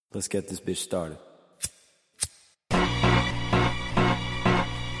Let's get this bitch started. I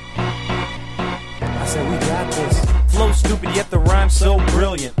said we got this. Flow stupid, yet the rhyme so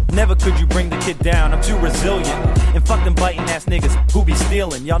brilliant. Never could you bring the kid down, I'm too resilient. And fuck them biting ass niggas who be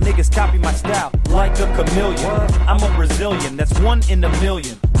stealing. Y'all niggas copy my style like a chameleon. I'm a Brazilian, that's 1 in a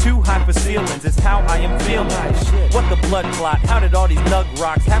million. Too high for ceilings, it's how I am feeling. What the blood clot? How did all these nug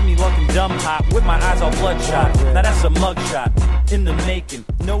rocks have me looking dumb hot with my eyes all bloodshot? Now that's a mugshot in the making.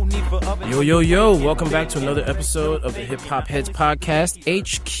 No need for other. Yo, welcome back to another episode of the Hip Hop Heads Podcast.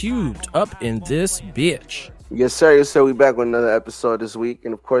 H cubed up in this bitch. Yes, sir. We back with another episode this week.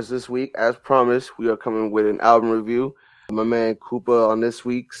 And of course, this week, as promised, we are coming with an album review. My man Koopa on this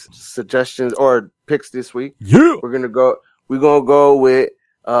week's suggestions or picks this week. Yeah. We're gonna go with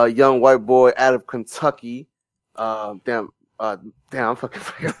young white boy out of Kentucky. I'm fucking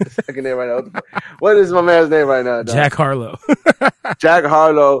forgetting the second name right now. What is my man's name right now, dog? Jack Harlow. Jack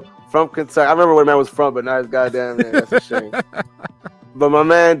Harlow from Kentucky. I remember where the man was from, but now his goddamn name. That's a shame. But my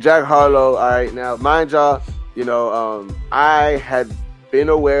man Jack Harlow, all right, now mind y'all, I had been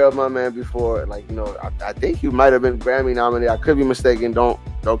aware of my man before. Like, I think he might have been Grammy nominated. I could be mistaken. Don't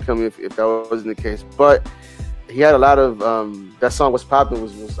kill me if that wasn't the case. But he had a lot of that song was popping.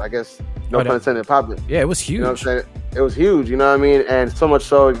 Was I guess no pun intended popping. Yeah, it was huge. You know what I'm saying? It was huge. You know what I mean? And so much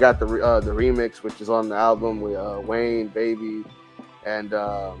so, he got the remix, which is on the album with Wayne, Baby, and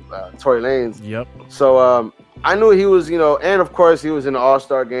Tory Lanez. Yep. So I knew he was, and of course he was in the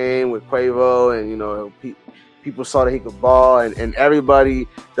All-Star game with Quavo, and people saw that he could ball, and everybody,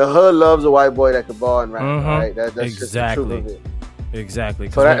 the hood loves a white boy that could ball and rap, right? That's exactly. Just the truth of it. Exactly.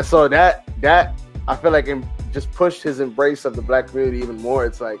 So that I feel like it just pushed his embrace of the black community even more.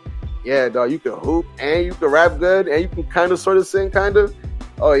 It's like, yeah, dog, you can hoop and you can rap good and you can kind of sort of sing, kind of.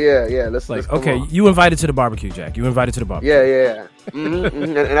 Oh yeah. Let's okay, on. you invited to the barbecue, Jack. You invited to the barbecue. Yeah.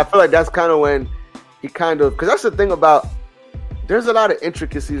 Mm-hmm. And I feel like that's kind of when he because that's the thing about. There's a lot of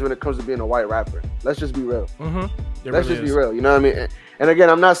intricacies when it comes to being a white rapper. Let's just be real. Let's just be real. You know what I mean? And again,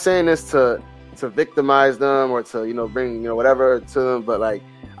 I'm not saying this to victimize them or to bring whatever to them, but like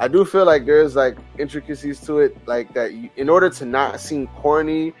I do feel like there's like intricacies to it, like that. In order to not seem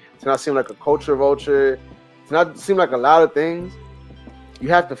corny, to not seem like a culture vulture, to not seem like a lot of things, you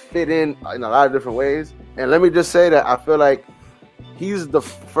have to fit in a lot of different ways. And let me just say that I feel like he's the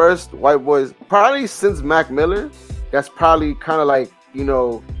first white boy, probably since Mac Miller, that's probably kind of like,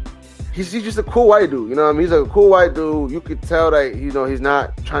 he's just a cool white dude. You know what I mean? He's a cool white dude. You could tell that, he's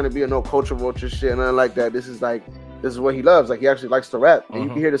not trying to be a no culture vulture shit, nothing like that. This is what he loves. Like, he actually likes to rap. And you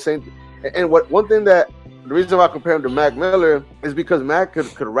can hear the same thing. And the reason why I compare him to Mac Miller is because Mac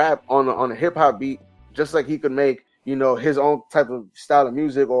could rap on a hip hop beat, just like he could make, his own type of style of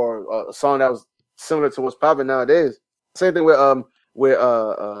music or a song that was similar to what's popping nowadays. Same thing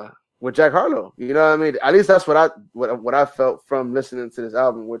with Jack Harlow, you know what I mean? At least that's what I felt from listening to this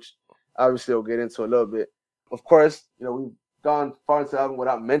album, which obviously we'll get into a little bit. Of course, we've gone far into the album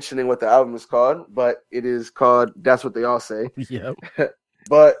without mentioning what the album is called, but it is called That's What They All Say. Yep.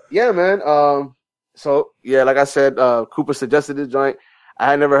 But yeah, man. So yeah, like I said, Koopa suggested this joint.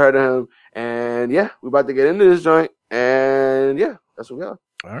 I had never heard of him, and yeah, we're about to get into this joint, and yeah, that's what we are.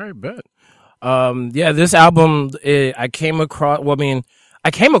 All right, bet. This album, I came across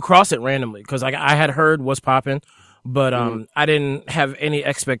it randomly because I had heard What's Poppin', but I didn't have any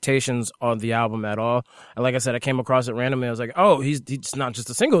expectations on the album at all. And like I said, I came across it randomly. I was like, oh, he's not just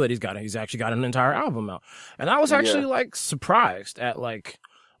a single that he's got. He's actually got an entire album out. And I was actually like surprised at like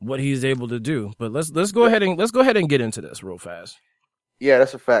what he's able to do. But let's go ahead and get into this real fast. Yeah,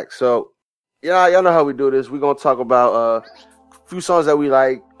 that's a fact. So yeah, y'all know how we do this. We're gonna talk about a few songs that we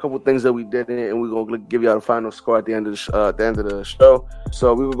like, a couple things that we didn't, and we're gonna give y'all the final score at the end of the show.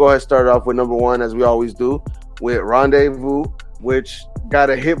 So we will go ahead and start off with number one, as we always do, with Rendezvous, which got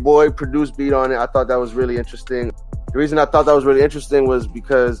a Hit Boy produced beat on it. I thought that was really interesting. The reason I thought that was really interesting was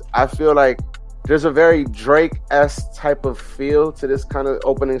because I feel like there's a very Drake-esque type of feel to this kind of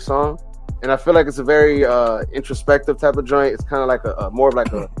opening song, and I feel like it's a very introspective type of joint. It's kind of like a more of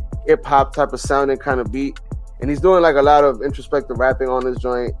like a hip hop type of sounding kind of beat. And he's doing like a lot of introspective rapping on this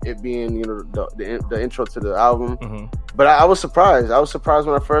joint, it being, the intro to the album. But I was surprised. I was surprised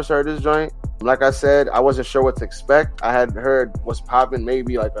when I first heard this joint. Like I said, I wasn't sure what to expect. I had heard What's Poppin'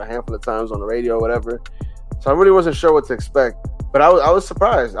 maybe like a handful of times on the radio or whatever. So I really wasn't sure what to expect. But I was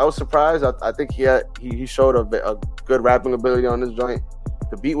surprised. I think he showed a good rapping ability on this joint.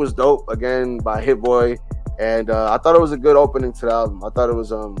 The beat was dope, again, by Hit Boy. And I thought it was a good opening to the album. I thought it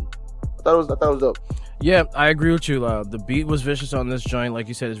was dope. Yeah, I agree with you. The beat was vicious on this joint. Like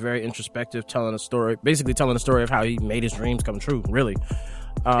you said, it's very introspective, basically telling a story of how he made his dreams come true, really.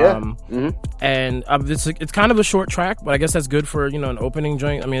 And it's kind of a short track, but I guess that's good for, an opening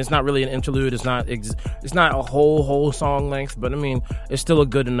joint. I mean, it's not really an interlude. It's not a whole song length, but I mean, it's still a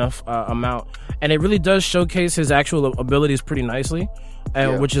good enough amount. And it really does showcase his actual abilities pretty nicely,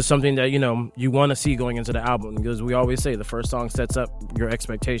 which is something that, you want to see going into the album, because we always say the first song sets up your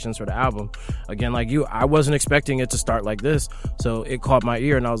expectations for the album. Again, like you, I wasn't expecting it to start like this, so it caught my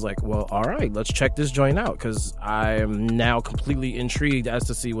ear, and I was like, well, all right, let's check this joint out, because I am now completely intrigued as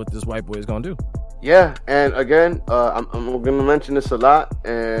to see what this white boy is going to do. Yeah, and again, I'm going to mention this a lot,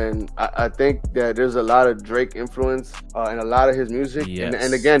 and I think that there's a lot of Drake influence in a lot of his music,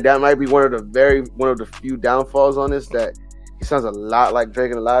 and again, that might be one of the few downfalls on this, that he sounds a lot like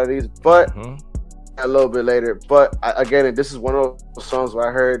Drake in a lot of these, but a little bit later. But again, this is one of those songs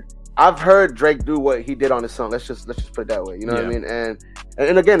where I've heard Drake do what he did on this song. Let's just put it that way. You know what I mean? And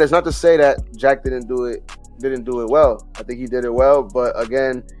again, that's not to say that Jack didn't do it well. I think he did it well. But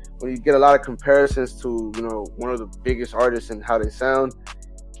again, when you get a lot of comparisons to one of the biggest artists and how they sound,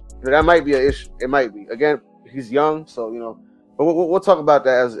 that might be an issue. It might be. Again, he's young, so But we'll talk about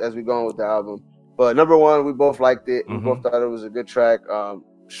that as we go on with the album. But number one, we both liked it. We both thought it was a good track.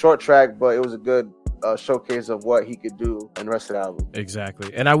 Short track, but it was a good showcase of what he could do in the rest of the album.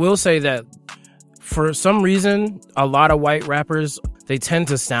 Exactly. And I will say that for some reason, a lot of white rappers, they tend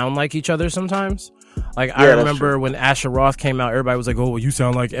to sound like each other sometimes. Like, I remember when Asher Roth came out, everybody was like, oh, well, you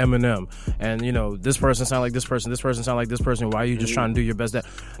sound like Eminem. And, this person sound like this person sound like this person. Why are you just trying to do your best?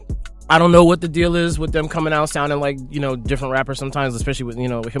 I don't know what the deal is with them coming out sounding like, different rappers sometimes, especially with,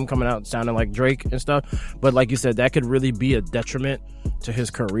 him coming out sounding like Drake and stuff. But like you said, that could really be a detriment to his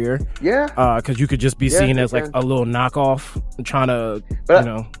career. Yeah. Because you could just be seen as like a little knockoff trying to,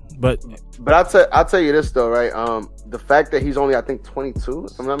 But I'll tell you this though, right? The fact that he's only, I think, 22,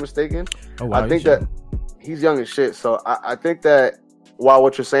 if I'm not mistaken. Oh, wow, I think that he's young as shit. So I think that while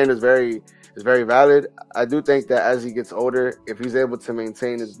what you're saying is very valid, I do think that as he gets older, if he's able to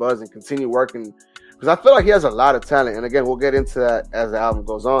maintain his buzz and continue working, because I feel like he has a lot of talent. And again, we'll get into that as the album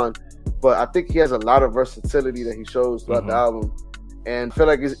goes on. But I think he has a lot of versatility that he shows throughout the album. And I feel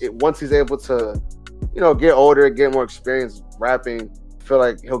like once he's able to, get older, get more experience rapping, I feel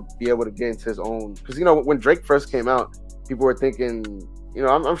like he'll be able to get into his own. Because, when Drake first came out, people were thinking,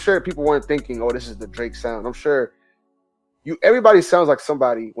 I'm sure people weren't thinking, oh, this is the Drake sound. I'm sure everybody sounds like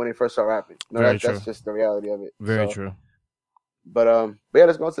somebody when they first start rapping. That's just the reality of it. Very true. But yeah,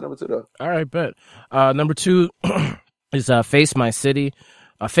 let's go on to number two though. All right, bet. Number two is Face of My City,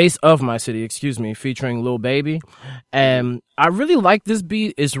 featuring Lil Baby. And I really like this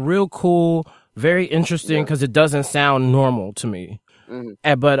beat. It's real cool, very interesting, because it doesn't sound normal to me.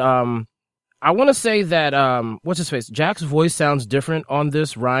 But I want to say that what's his face? Jack's voice sounds different on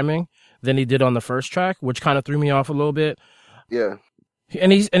this rhyming than he did on the first track, which kind of threw me off a little bit. Yeah.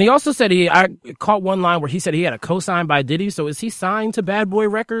 And he also said I caught one line where he said he had a co-sign by Diddy. So is he signed to Bad Boy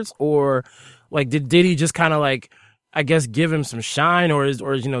Records, or like did Diddy just kind of like, I guess, give him some shine, or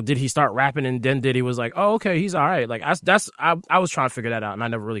did he start rapping and then Diddy was like, oh, okay, he's all right. Like I was trying to figure that out and I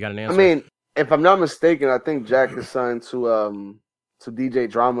never really got an answer. I mean, if I'm not mistaken, I think Jack is signed to DJ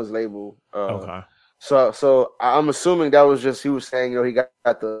Drama's label. Okay. So I'm assuming that was just, he was saying, he got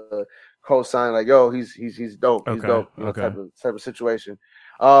the co-sign, like, yo, he's dope. He's dope. Type of situation.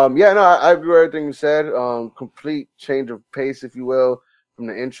 I agree with everything you said. Complete change of pace, if you will, from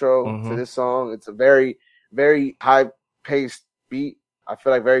the intro to this song. It's a very, very high-paced beat. I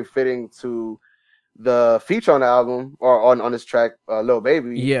feel like very fitting to the feature on the album, or on this track, Lil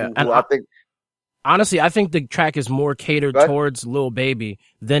Baby. Yeah, who I think. Honestly, I think the track is more catered towards Lil Baby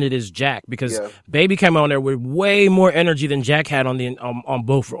than it is Jack, because Baby came on there with way more energy than Jack had on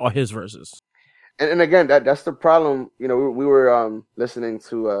both his verses. And again, that's the problem. We were listening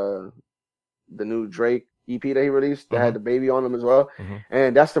to the new Drake EP that he released that had the Baby on them as well,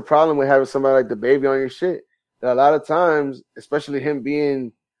 and that's the problem with having somebody like the Baby on your shit. That a lot of times, especially him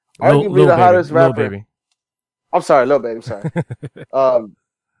being arguably the hottest rapper. Lil Baby. I'm sorry, Lil Baby. I'm sorry.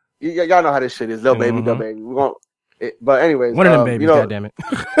 Y'all know how this shit is, Lil Baby, Lil Baby. But anyways, one of them babies, goddammit.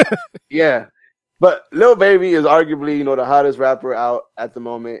 Yeah, but Lil Baby is arguably, the hottest rapper out at the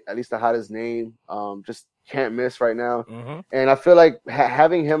moment, at least the hottest name. Just can't miss right now. And I feel like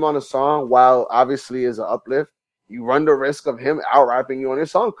having him on a song, while obviously is an uplift, you run the risk of him out rapping you on your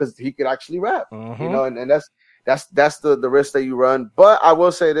song because he could actually rap. And that's the risk that you run. But I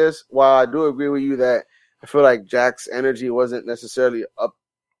will say this: while I do agree with you that I feel like Jack's energy wasn't necessarily up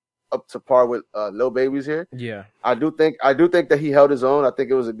to par with Lil Baby's here. Yeah, I do think that he held his own. I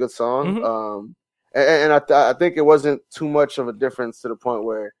think it was a good song. And I think it wasn't too much of a difference to the point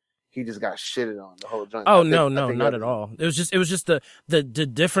where he just got shitted on the whole joint. Oh, no, not at all. It was just the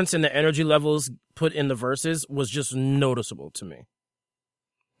difference in the energy levels put in the verses was just noticeable to me.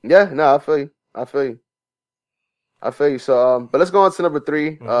 Yeah, no, I feel you. So, but let's go on to number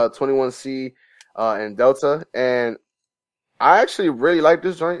 3, 21C and Delta. And I actually really like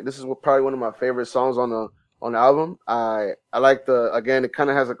this joint. This is probably one of my favorite songs on the album. I like again, it kind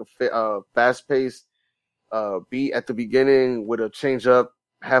of has like a fast paced beat at the beginning with a change up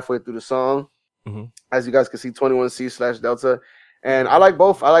halfway through the song. Mm-hmm. As you guys can see, 21C/Delta. And I like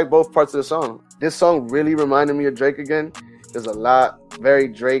both parts of the song. This song really reminded me of Drake again. There's a lot, very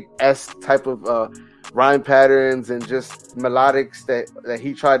Drake-esque type of rhyme patterns and just melodics that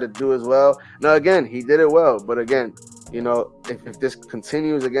he tried to do as well. Now, again, he did it well. But again, you know, if this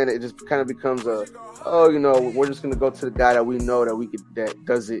continues, again, it just kind of becomes we're just going to go to the guy that we know that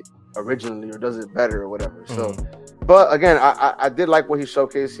does it originally or does it better or whatever. So, but again, I did like what he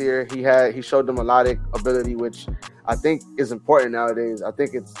showcased here. He showed the melodic ability, which I think is important nowadays. I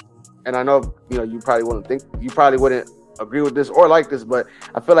think and I know, you know, you probably wouldn't agree with this or like this, but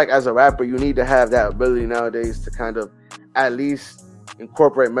I feel like as a rapper, you need to have that ability nowadays to kind of at least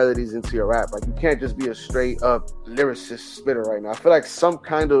incorporate melodies into your rap. Like, you can't just be a straight up lyricist spitter right now. I feel like some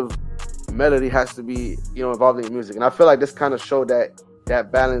kind of melody has to be, you know, involved in your music. And I feel like this kind of showed that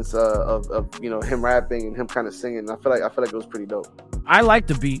balance of you know, him rapping and him kind of singing. And I feel like it was pretty dope. I like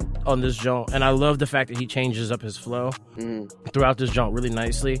the beat on this joint, and I love the fact that he changes up his flow throughout this joint really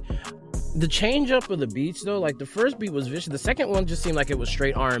nicely. The change up of the beats, though, like the first beat was vicious. The second one just seemed like it was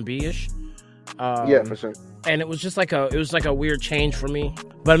straight R&B-ish. Yeah, for sure. And it was just like a weird change for me.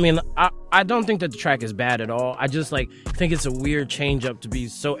 But I mean, I don't think that the track is bad at all. I just think it's a weird change up to be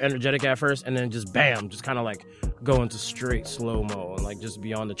so energetic at first and then just bam, just kind of like go into straight slow-mo and like just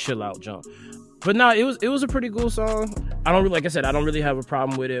be on the chill out jump. But no, it was a pretty cool song. I don't really have a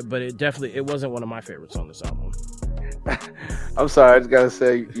problem with it, but it wasn't one of my favorites on this album. I'm sorry, I just gotta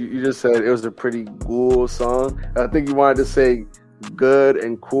say, you just said it was a pretty cool song. I think you wanted to say good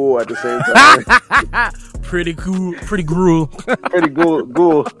and cool at the same time. Pretty cool, pretty gruel. Pretty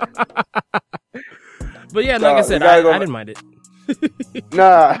cool. But yeah, like I said, I didn't mind it.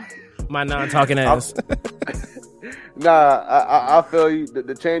 Nah. My non-talking ass. I feel you.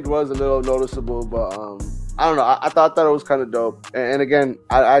 The change was a little noticeable, but I don't know. I thought it was kind of dope. And again,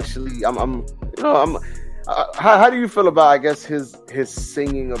 how do you feel about, I guess, his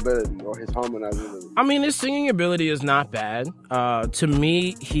singing ability or his harmonizing ability? I mean, his singing ability is not bad. To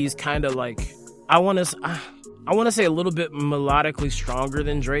me, he's kind of like, I want to say a little bit melodically stronger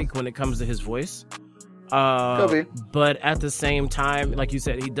than Drake when it comes to his voice. But at the same time, like you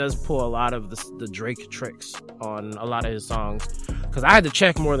said, he does pull a lot of the Drake tricks on a lot of his songs. Because I had to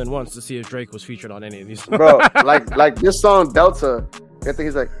check more than once to see if Drake was featured on any of these. Bro, like this song Delta, I think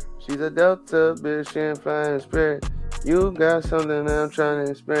he's like, she's a Delta bitch and flying spirit. You got something that I'm trying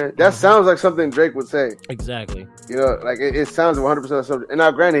to experience. That sounds like something Drake would say. Exactly. You know, like it sounds 100% something. And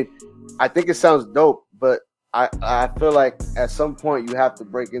now, granted, I think it sounds dope, but I feel like at some point you have to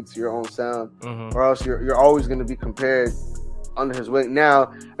break into your own sound, or else you're always going to be compared under his wing.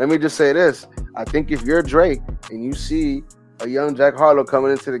 Now, let me just say this. I think if you're Drake and you see a young Jack Harlow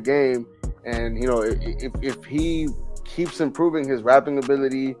coming into the game, and, you know, if he keeps improving his rapping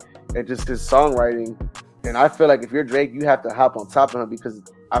ability and just his songwriting, then I feel like if you're Drake, you have to hop on top of him, because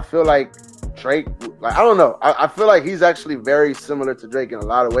I feel like Drake, like, I don't know. I feel like he's actually very similar to Drake in a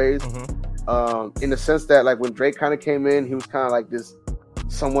lot of ways. In the sense that, like, when Drake kind of came in, he was kind of like this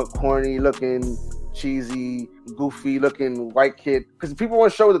somewhat corny looking, cheesy, goofy looking white kid. Because people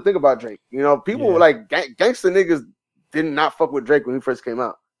weren't sure what to think about Drake. You know, people were like, gangsta niggas did not fuck with Drake when he first came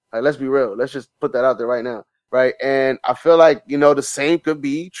out. Like, let's be real. Let's just put that out there right now. Right. And I feel like, you know, the same could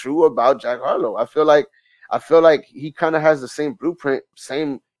be true about Jack Harlow. I feel like he kind of has the same blueprint,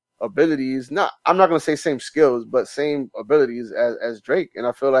 same abilities. I'm not going to say same skills, but same abilities as Drake. And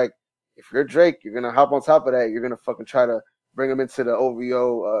I feel like if you're Drake, you're going to hop on top of that. You're going to fucking try to bring him into the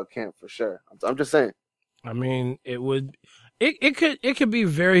OVO camp for sure. I'm just saying. I mean, it could be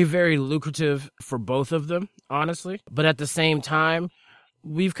very, very lucrative for both of them, honestly. But at the same time,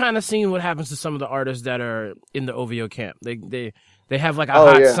 we've kind of seen what happens to some of the artists that are in the OVO camp. They have like a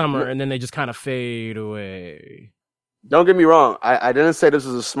hot summer and then they just kind of fade away. Don't get me wrong. I didn't say this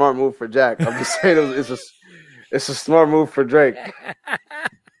was a smart move for Jack. I'm just saying it's a smart move for Drake.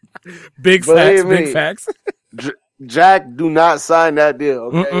 Big facts. Jack, do not sign that deal.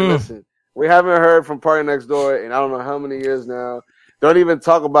 Okay, listen. We haven't heard from Party Next Door in I don't know how many years now. Don't even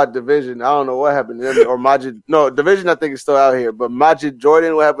talk about Division. I don't know what happened to them. Or Majid. No, Division I think is still out here. But Majid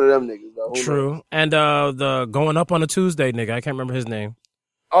Jordan, what happened to them niggas? Bro? True. And the going up on a Tuesday nigga, I can't remember his name.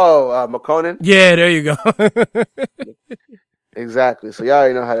 McConan. Yeah, there you go. Exactly. So y'all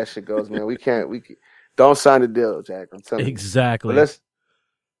already know how that shit goes, man. We don't sign the deal, Jack. I'm telling you. Exactly. But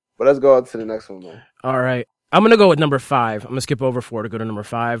let's go on to the next one, man. All right. I'm going to go with number 5. I'm going to skip over 4 to go to number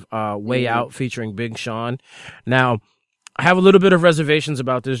 5. Way Out featuring Big Sean. Now, I have a little bit of reservations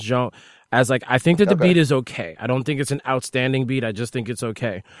about this joint, as like I think that the beat is okay. I don't think it's an outstanding beat. I just think it's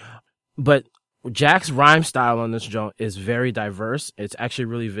okay. But Jack's rhyme style on this joint is very diverse. It's actually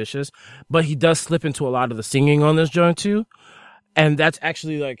really vicious. But he does slip into a lot of the singing on this joint too. And that's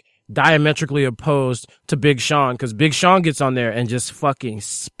actually like diametrically opposed to Big Sean, because Big Sean gets on there and just fucking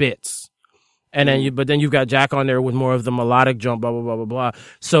spits. And then you've got Jack on there with more of the melodic jump, blah, blah, blah, blah, blah.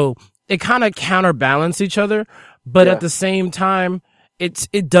 So it kind of counterbalance each other. But at the same time,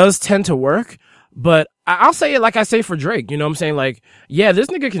 it does tend to work. But I'll say it like I say for Drake. You know what I'm saying? Like, yeah, this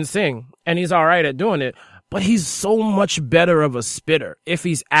nigga can sing and he's all right at doing it, but he's so much better of a spitter if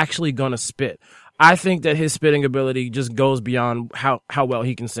he's actually going to spit. I think that his spitting ability just goes beyond how well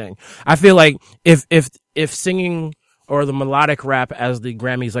he can sing. I feel like if singing, or the melodic rap, as the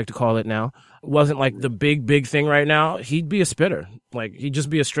Grammys like to call it now, wasn't like the big thing right now, he'd be a spitter. Like, he'd just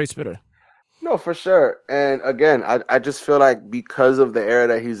be a straight spitter. No, for sure. And again, I just feel like because of the era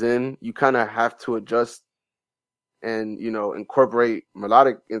that he's in, you kind of have to adjust and, you know, incorporate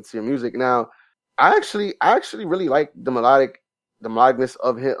melodic into your music. Now, I actually really like the melodicness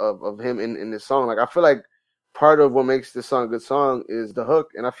of him in this song. Like, I feel like part of what makes this song a good song is the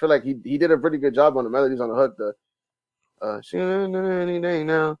hook, and I feel like he did a pretty good job on the melodies on the hook. Any day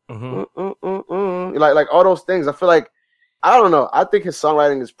now, like all those things. I feel like, I don't know. I think his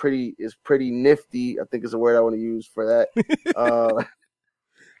songwriting is pretty nifty. I think is a word I want to use for that.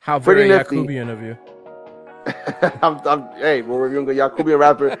 How very Yakubian of you. Hey, we're reviewing a Yakubian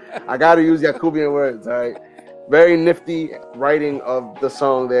rapper. I gotta use Yakubian words. All right. Very nifty writing of the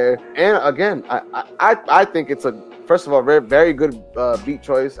song there. And again, I think it's first of all, very, very good beat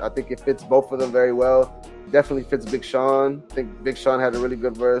choice. I think it fits both of them very well. Definitely fits Big Sean. I think Big Sean had a really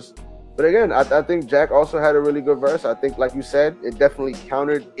good verse. But again, I think Jack also had a really good verse. I think, like you said, it definitely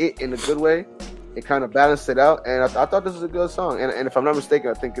countered it in a good way. It kind of balanced it out. And I thought this was a good song. And if I'm not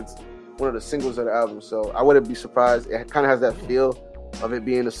mistaken, I think it's one of the singles of the album. So I wouldn't be surprised. It kind of has that feel of it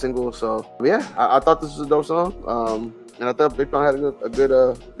being a single. So yeah, I thought this was a dope song. And I thought Big Sean had a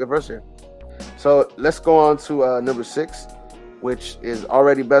good verse here. So let's go on to number 6, which is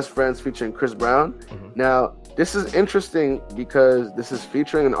Already Best Friends featuring Chris Brown. Now, this is interesting because this is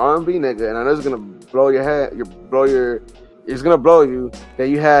featuring an R&B nigga, and I know it's gonna blow your head. It's gonna blow you that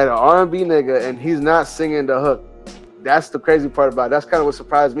you had an R&B nigga and he's not singing the hook. That's the crazy part about it. That's kind of what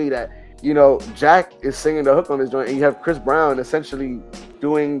surprised me, that, you know, Jack is singing the hook on this joint, and you have Chris Brown essentially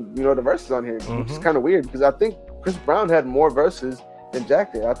doing, you know, the verses on here, which is kind of weird because I think Chris Brown had more verses than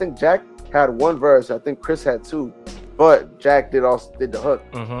Jack did. I think Jack had 1 verse. I think Chris had 2, but Jack did the hook.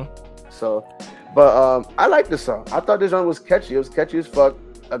 So, but I like this song. I thought this song was catchy. It was catchy as fuck.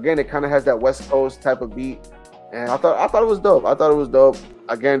 Again, it kind of has that West Coast type of beat, and I thought it was dope.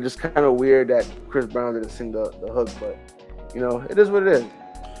 Again, just kind of weird that Chris Brown didn't sing the hook, but you know, it is what it is.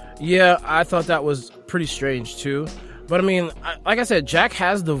 Yeah, I thought that was pretty strange too. But I mean, like I said, Jack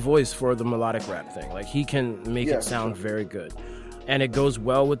has the voice for the melodic rap thing. Like, he can make it sound very good, and it goes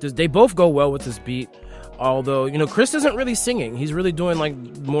well with this. They both go well with this beat. Although, you know, Chris isn't really singing. He's really doing like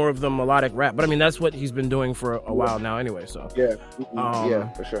more of the melodic rap. But I mean, that's what he's been doing for a while now anyway. So yeah,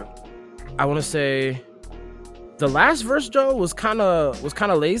 for sure. I want to say the last verse, Joe, was kind of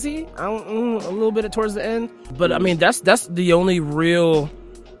lazy. A little bit towards the end. But I mean, that's the only real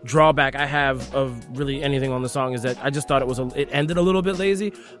drawback I have of really anything on the song, is that I just thought it ended a little bit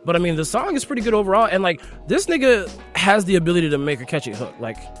lazy. But I mean, the song is pretty good overall. And like, this nigga has the ability to make a catchy hook.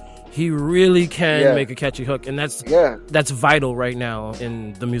 Like, he really can make a catchy hook, and that's vital right now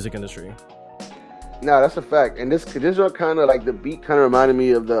in the music industry. No, that's a fact. And this one kind of like, the beat kind of reminded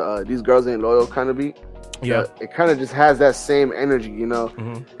me of the These Girls Ain't Loyal kind of beat. Yeah, it kind of just has that same energy, you know.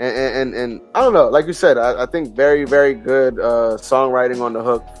 And I don't know, like you said, I think very, very good songwriting on the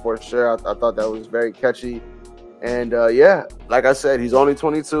hook for sure. I thought that was very catchy, and yeah, like I said, he's only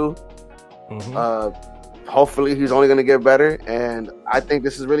 22. Hopefully he's only going to get better, and I think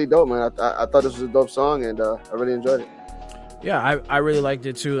this is really dope, man. I thought this was a dope song, and I really enjoyed it. Yeah, I really liked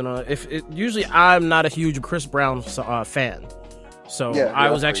it too. And usually I'm not a huge Chris Brown fan, so I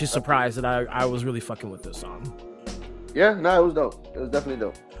was actually surprised that I was really fucking with this song. Yeah, no, it was dope. It was definitely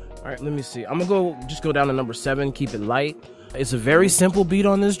dope. All right, let me see. I'm gonna go down to number 7. Keep it light. It's a very simple beat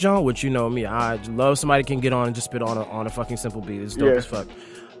on this joint, which, you know me, I love somebody can get on and just spit on a fucking simple beat. It's dope as fuck.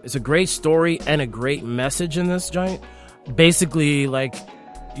 It's a great story and a great message in this joint. Basically, like,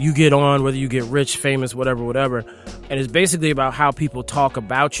 you get on, whether you get rich, famous, whatever. And it's basically about how people talk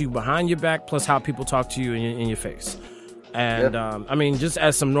about you behind your back, plus how people talk to you in your face. And, I mean, just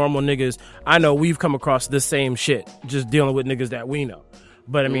as some normal niggas, I know we've come across this same shit, just dealing with niggas that we know.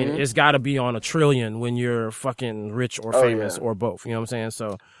 But, I mean, it's got to be on 1 trillion when you're fucking rich or famous or both. You know what I'm saying?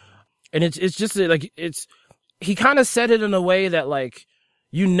 So, and it's just like, he kind of said it in a way that, like,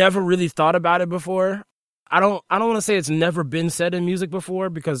 you never really thought about it before. I don't want to say it's never been said in music before,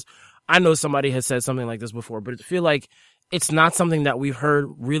 because I know somebody has said something like this before, but I feel like it's not something that we've heard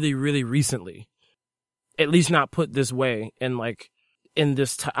really, really recently. At least not put this way, and like in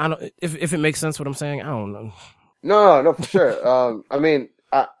this I don't if it makes sense what I'm saying. I don't know. No, for sure. I mean,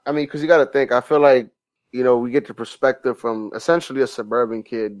 because you got to think. I feel like, you know, we get the perspective from essentially a suburban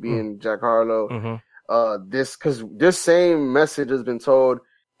kid being Jack Harlow. This same message has been told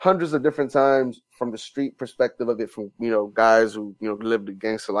hundreds of different times from the street perspective of it, from, you know, guys who, you know, live the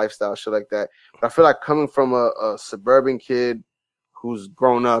gangster lifestyle, shit like that. But I feel like coming from a suburban kid who's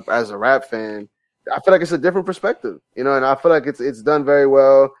grown up as a rap fan, I feel like it's a different perspective, you know, and I feel like it's done very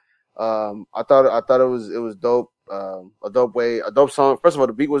well. I thought it was dope. A dope song. First of all,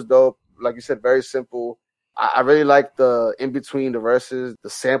 the beat was dope. Like you said, very simple. I really liked the in between the verses, the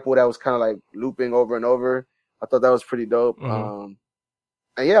sample that was kind of like looping over and over. I thought that was pretty dope.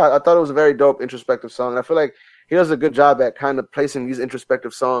 And yeah, I thought it was a very dope introspective song. And I feel like he does a good job at kind of placing these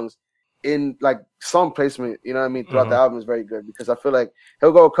introspective songs in like song placement, you know what I mean, throughout the album is very good, because I feel like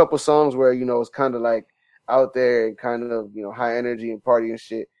he'll go a couple songs where, you know, it's kind of like out there and kind of, you know, high energy and party and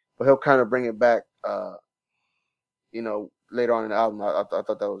shit, but he'll kind of bring it back, you know, later on in the album. I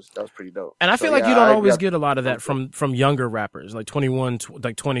thought that was pretty dope. And I feel like you don't always get a lot of that from younger rappers, like 21,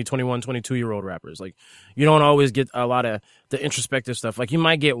 22-year-old rappers. Like, you don't always get a lot of the introspective stuff. Like, you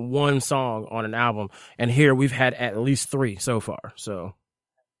might get one song on an album, and here we've had at least 3 so far. So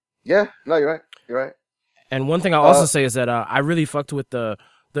yeah, no, you're right. And one thing I also say is that I really fucked with the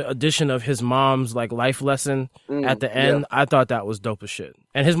addition of his mom's like life lesson at the end. Yeah. I thought that was dope as shit.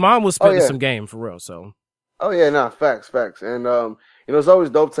 And his mom was spitting some game for real. So. Oh yeah, nah, facts. And you know, it's always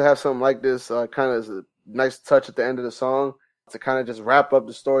dope to have something like this. Kind of as a nice touch at the end of the song to kind of just wrap up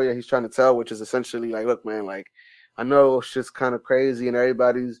the story that he's trying to tell, which is essentially like, look, man, like, I know shit's kind of crazy and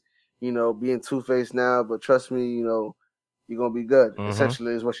everybody's, you know, being two-faced now, but trust me, you know, you're gonna be good.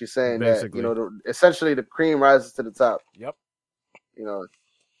 Essentially, is what she's saying. Basically. That, you know, essentially the cream rises to the top. Yep. You know,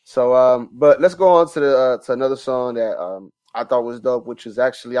 so but let's go on to the to another song that I thought was dope, which is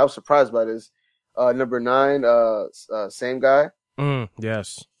actually, I was surprised by this. Number 9, Same Guy.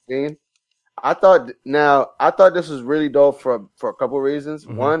 Yes. I thought this was really dope for a couple of reasons.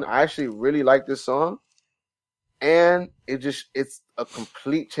 One, I actually really like this song, and it's a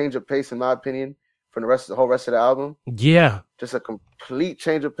complete change of pace in my opinion from the whole rest of the album. Yeah, just a complete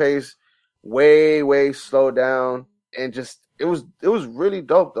change of pace, way slowed down, and just it was really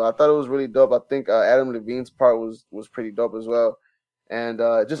dope though. I thought it was really dope. I think Adam Levine's part was pretty dope as well. And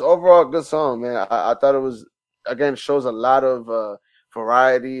just overall good song, man. I thought it was, again, shows a lot of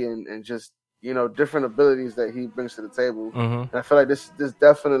variety and just, you know, different abilities that he brings to the table. And I feel like this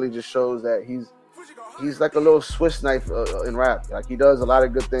definitely just shows that he's like a little Swiss knife in rap. Like, he does a lot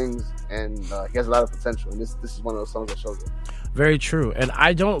of good things, and he has a lot of potential. And this is one of those songs that shows it. Very true. And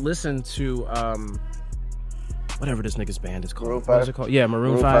I don't listen to whatever this nigga's band is called. Maroon 5. What is it called? Yeah,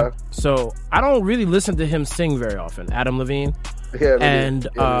 Maroon 5. So I don't really listen to him sing very often, Adam Levine. Yeah, and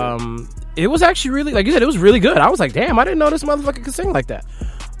it was actually really, like you said, it was really good. I was like, damn, I didn't know this motherfucker could sing like that.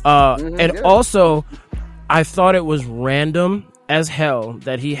 Also, I thought it was random as hell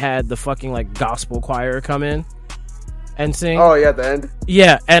that he had the fucking like gospel choir come in and sing. Oh yeah, at the end.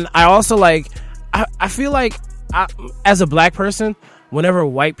 Yeah, and I also like, I feel like as a black person, whenever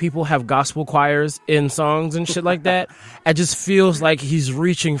white people have gospel choirs in songs and shit like that, it just feels like he's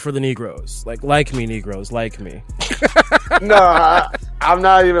reaching for the Negroes. Like me, Negroes, like me. No, I'm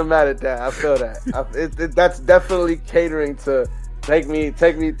not even mad at that. I feel that. That's definitely catering to take me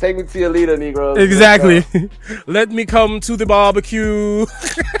to your leader, Negroes. Exactly. Let me come to the barbecue.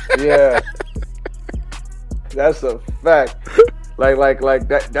 Yeah. That's a fact. Like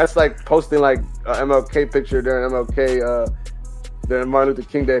that's like posting like an MLK picture during MLK than Martin Luther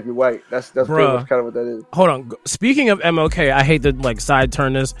King Day if you're white. That's pretty much kind of what that is. Hold on. Speaking of MLK, I hate to like side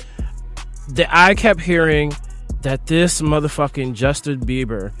turn this. I kept hearing that this motherfucking Justin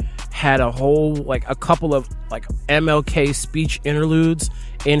Bieber had a couple of like MLK speech interludes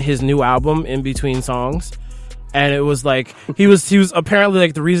in his new album in between songs. And it was like he was apparently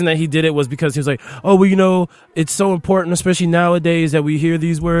like the reason that he did it was because he was like, oh well, you know, it's so important, especially nowadays, that we hear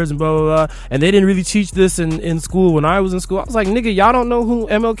these words and blah blah blah. And they didn't really teach this in school when I was in school. I was like, nigga, y'all don't know who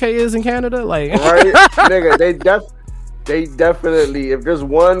MLK is in Canada, like right, nigga. They definitely, if there's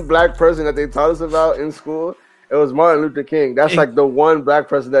one black person that they taught us about in school, it was Martin Luther King. That's like the one black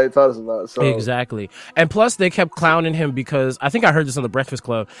person that they taught us about. So exactly. And plus they kept clowning him because I think I heard this on the Breakfast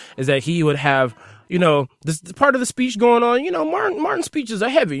Club, is that he would have, you know, this part of the speech going on, you know, Martin's speeches are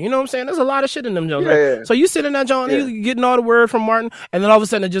heavy, you know what I'm saying? There's a lot of shit in them, Jones. Yeah. So you sit in that John, you getting all the word from Martin, and then all of a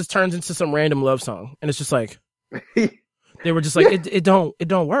sudden it just turns into some random love song. And it's just like they were just like, it don't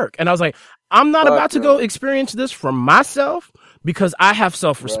work. And I was like, I'm not about to go experience this for myself because I have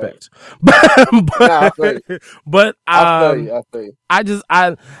self-respect. Right. But I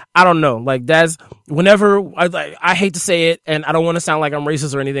don't know. Like that's whenever I hate to say it, and I don't want to sound like I'm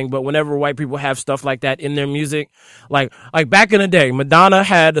racist or anything, but whenever white people have stuff like that in their music, like back in the day, Madonna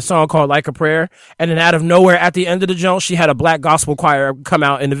had a song called Like a Prayer, and then out of nowhere at the end of the joint, she had a black gospel choir come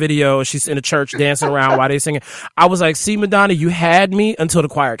out in the video. She's in a church dancing around while they singing. I was like, see, Madonna, you had me until the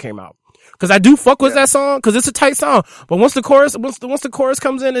choir came out. Cause I do fuck with that song, cause it's a tight song. But once the chorus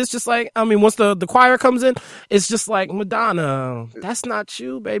comes in, it's just like, I mean, once the choir comes in, it's just like, Madonna, that's not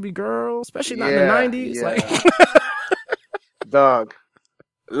you, baby girl, especially not in the 90s. Yeah. Like, dog,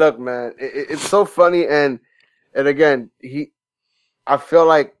 look, man, it's so funny. And again, I feel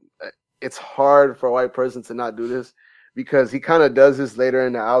like it's hard for a white person to not do this because he kind of does this later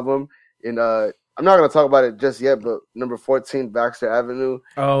in the album I'm not going to talk about it just yet, but number 14, Baxter Avenue.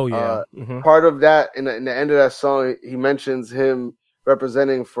 Oh, yeah. Part of that, in the end of that song, he mentions him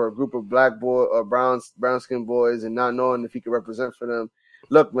representing for a group of black brown-skinned boys and not knowing if he could represent for them.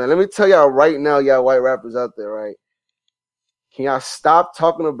 Look, man, let me tell y'all right now, y'all white rappers out there, right? Can y'all stop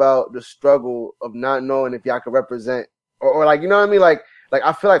talking about the struggle of not knowing if y'all could represent? Or like, you know what I mean? Like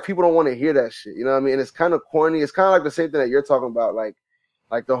I feel like people don't want to hear that shit, you know what I mean? And it's kind of corny. It's kind of like the same thing that you're talking about, like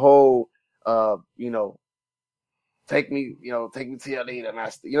the whole... take me to your leader,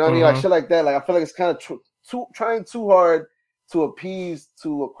 master. You know what I mean? Like shit like that. Like I feel like it's kind of trying too hard to appease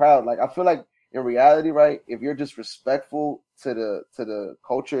to a crowd. Like I feel like in reality, right? If you're just respectful to the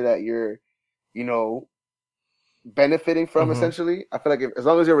culture that you're, you know, benefiting from, essentially, I feel like as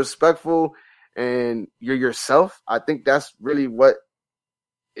long as you're respectful and you're yourself, I think that's really what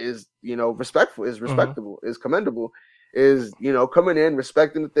is, you know, respectful, is respectable, is commendable. Is, you know, coming in,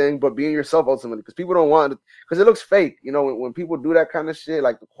 respecting the thing, but being yourself ultimately, because people don't want it, because it looks fake. You know, when people do that kind of shit,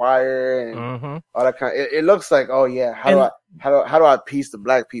 like the choir and all that kind, it looks like, oh yeah, how do I appease the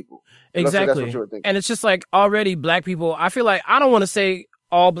black people? Exactly, like that's what you were thinking. And it's just like already black people. I feel like I don't want to say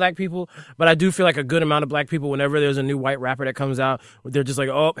all black people, but I do feel like a good amount of black people, whenever there's a new white rapper that comes out, they're just like,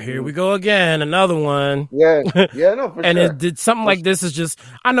 oh, here we go again, another one. Yeah, no, for and sure. it did something like this is just,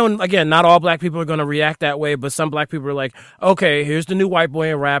 I know, again, not all black people are going to react that way, but some black people are like, okay, here's the new white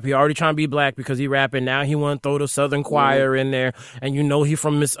boy in rap. He already trying to be black because he rapping. Now he want to throw the Southern choir in there, and you know he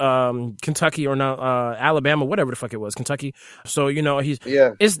from Kentucky or not Alabama, whatever the fuck it was, Kentucky. So you know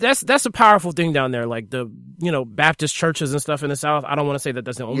that's a powerful thing down there, like the, you know, Baptist churches and stuff in the South. I don't want to say that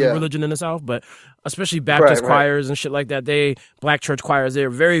that's the only religion in the South, but especially Baptist choirs and shit like that, black church choirs,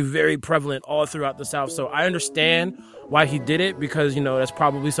 they're very, very prevalent all throughout the South. So I understand why he did it, because, you know, that's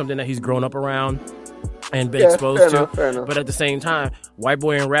probably something that he's grown up around and been exposed to. Fair enough. But at the same time, white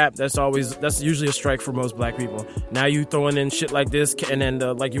boy in rap, that's usually a strike for most black people. Now you throwing in shit like this, and then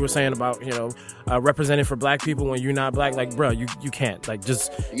like you were saying about, you know, representing for black people when you're not black, like, bro, you can't, like,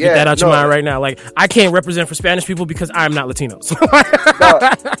 just get that out your mind right now. Like, I can't represent for Spanish people because I'm not Latino. So.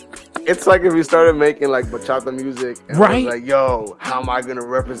 It's like if you started making like bachata music, and right? Like, yo, how am I gonna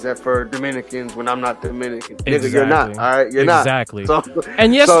represent for Dominicans when I'm not Dominican? Exactly. Nigga, you're not. All right, you're not. Exactly. So,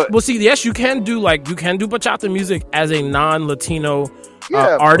 and yes, you can do bachata music as a non-Latino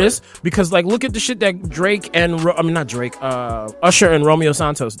artist, because like look at the shit that Drake and Usher and Romeo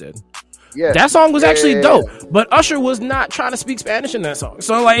Santos did. Yeah, that song was actually dope, but Usher was not trying to speak Spanish in that song.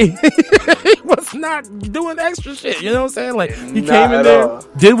 So like, he was not doing extra shit. You know what I'm saying? Like, he came in there,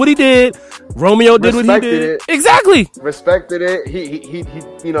 did what he did. Romeo did what he did. Exactly. Respected it. He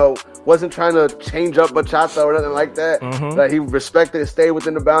you know, wasn't trying to change up bachata or nothing like that. Like, he respected it, stayed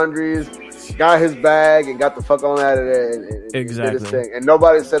within the boundaries, got his bag, and got the fuck on out of there. And exactly. Did his thing. And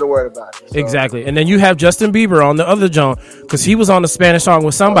nobody said a word about it. So. Exactly. And then you have Justin Bieber on the other joint, because he was on the Spanish song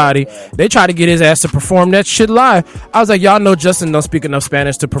with somebody. They tried to get his ass to perform that shit live. I was like, y'all know Justin don't speak enough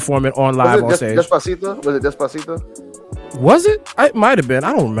Spanish to perform it on live on stage. Despacito? Was it Despacito? Was it? It might have been.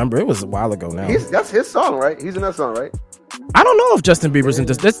 I don't remember. It was a while ago now. That's his song, right? He's in that song, right? I don't know if Justin Bieber's in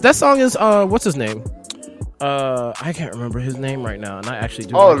this. That song is what's his name? I can't remember his name right now, and I actually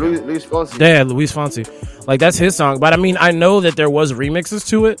do. Oh, Luis Fonsi. Yeah, Luis Fonsi. Like, that's his song. But I mean, I know that there was remixes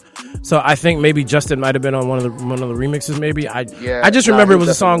to it, so I think maybe Justin might have been on one of the remixes. Maybe I just remember it was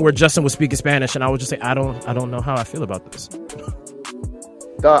a song where Justin was speaking Spanish, and I would just say, I don't know how I feel about this.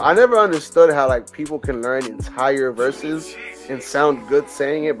 I never understood how like people can learn entire verses and sound good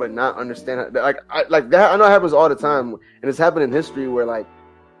saying it, but not understand how, like that. I know it happens all the time, and it's happened in history where like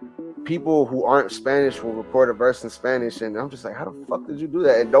people who aren't Spanish will record a verse in Spanish, and I'm just like, how the fuck did you do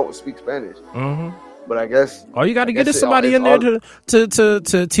that and don't speak Spanish? Mm-hmm. But I guess all you got to get is somebody in there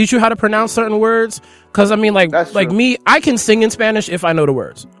to teach you how to pronounce certain words. Because I mean, like me, I can sing in Spanish if I know the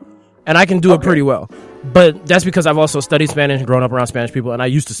words, and I can do it pretty well. But that's because I've also studied Spanish and grown up around Spanish people, and I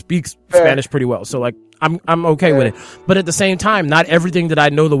used to speak Spanish pretty well. So like I'm okay with it. But at the same time, not everything that I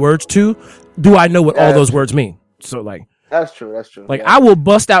know the words to, do I know what all those words mean. So like that's true. Like I will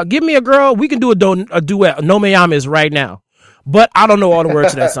bust out, give me a girl, we can do a duet, No Me Ames right now. But I don't know all the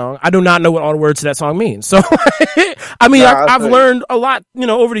words to that song. I do not know what all the words to that song mean. So I mean, I've learned a lot,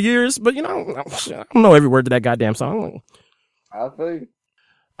 over the years, but I don't know every word to that goddamn song. I feel you.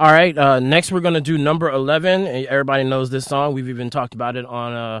 All right, next we're going to do number 11. Everybody knows this song. We've even talked about it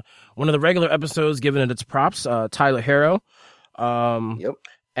on one of the regular episodes, giving it its props, Tyler Herro. Yep.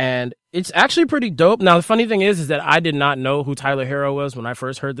 And it's actually pretty dope. Now, the funny thing is that I did not know who Tyler Herro was when I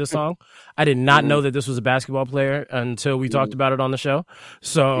first heard this song. I did not know that this was a basketball player until we talked about it on the show.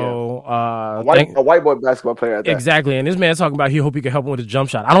 So, a white boy basketball player at that. Exactly. And this man's talking about he hope he can help him with his jump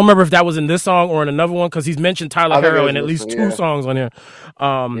shot. I don't remember if that was in this song or in another one, because he's mentioned Tyler Herro in at least two songs on here.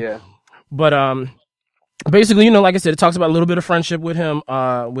 But basically, like I said, it talks about a little bit of friendship with him,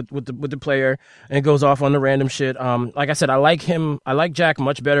 with the player, and it goes off on the random shit. Like I said, I like Jack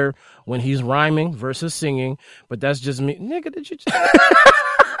much better when he's rhyming versus singing, but that's just me. Nigga, did you just...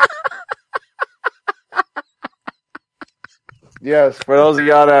 Yes, for those of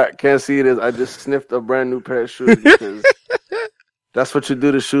y'all that can't see this, I just sniffed a brand new pair of shoes because that's what you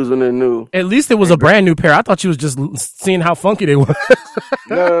do to shoes when they're new. At least it was a brand new pair. I thought you was just seeing how funky they were.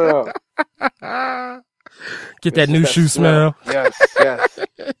 No. Get that new shoe smell. Yes.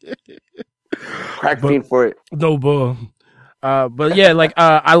 Crack fiend for it. No bull. But yeah, like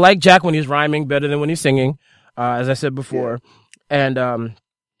I like Jack when he's rhyming better than when he's singing, as I said before. Yeah. And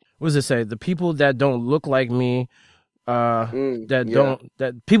what does it say? The people that don't look like me, people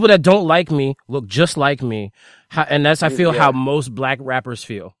that don't like me look just like me, and that's I feel how most black rappers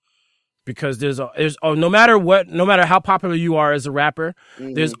feel. Because there's no matter how popular you are as a rapper,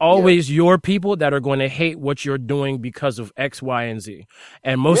 there's always your people that are going to hate what you're doing because of X, Y, and Z.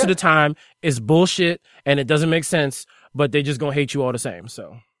 And most of the time, it's bullshit and it doesn't make sense, but they just gonna hate you all the same.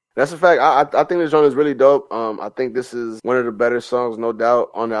 So that's a fact. I think this song is really dope. I think this is one of the better songs, no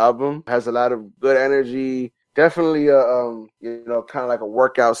doubt, on the album. Has a lot of good energy. Definitely kind of like a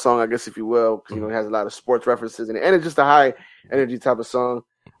workout song, I guess, if you will, because it has a lot of sports references in it, and it's just a high energy type of song.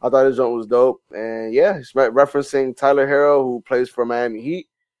 I thought this song was dope, and it's referencing Tyler Herro, who plays for Miami Heat.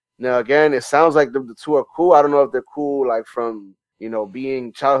 Now, again, it sounds like the two are cool. I don't know if they're cool, like from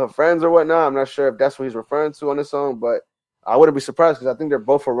being childhood friends or whatnot. I'm not sure if that's what he's referring to on this song, but I wouldn't be surprised because I think they're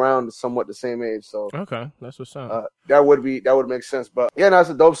both around somewhat the same age. So okay, that's what's up. That would make sense. But it's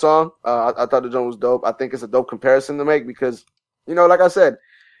a dope song. I thought the song was dope. I think it's a dope comparison to make because like I said,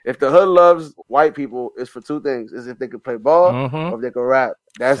 if the hood loves white people, it's for two things: is if they could play ball or if they could rap.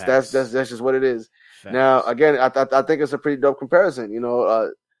 That's just what it is. Facts. Now, again, I think it's a pretty dope comparison.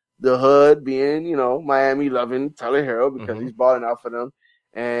 The hood being Miami loving Tyler Herro because he's balling out for them.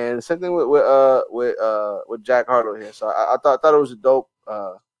 And same thing with Jack Harlow here. So I thought it was a dope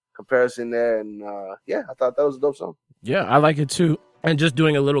comparison there, and I thought that was a dope song. Yeah, I like it too. And just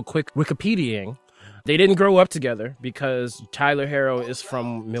doing a little quick Wikipediaing, they didn't grow up together because Tyler Herro is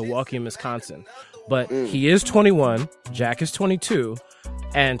from Milwaukee, Wisconsin, but he is 21, Jack is 22,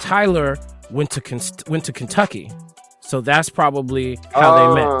 and Tyler went to Kentucky. So that's probably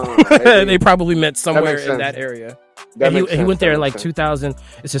how they met. They probably met somewhere in that area. And he went there in like 2000.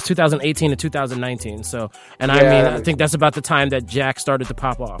 It says 2018 to 2019. So, and I think that's about the time that Jack started to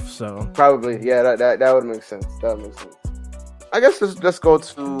pop off. So probably, that would make sense. That would make sense. I guess let's go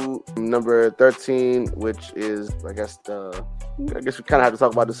to number 13, which is I guess we kind of have to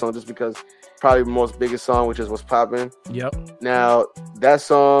talk about this song just because probably the most biggest song, which is What's Poppin'. Yep. Now that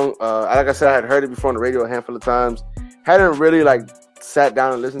song, like I said, I had heard it before on the radio a handful of times. Hadn't really sat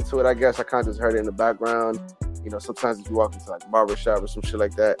down and listened to it. I guess I kind of just heard it in the background. Sometimes if you walk into barbershop or some shit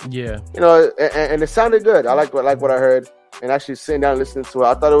like that. Yeah. And it sounded good. I like what I heard. and actually sitting down and listening to it,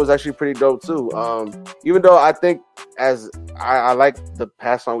 I thought it was actually pretty dope too. Even though I think as I like the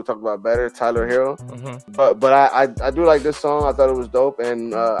past song we talked about better, Tyler Hero, but I do like this song. I thought it was dope,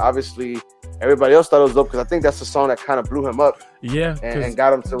 and obviously everybody else thought it was dope because I think that's the song that kind of blew him up. Yeah, and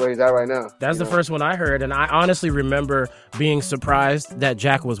got him to where he's at right now. That's the first one I heard, and I honestly remember being surprised that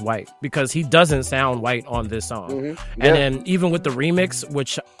Jack was white because he doesn't sound white on this song. And then even with the remix,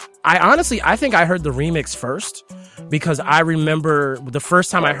 which I think I heard the remix first because I remember the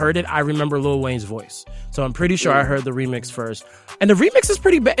first time I heard it, I remember Lil Wayne's voice. So I'm pretty sure I heard the remix first. And the remix is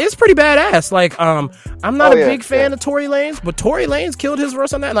pretty badass. Like, I'm not a big fan of Tory Lanez, but Tory Lanez killed his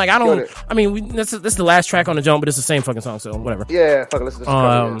verse on that. Like, this is the last track on the jump, but it's the same fucking song, so whatever. Yeah, fuck, listen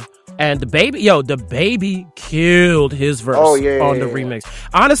to this. And the baby killed his verse on the remix.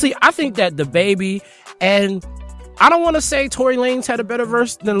 Honestly, I think that the baby, and I don't want to say Tory Lanez had a better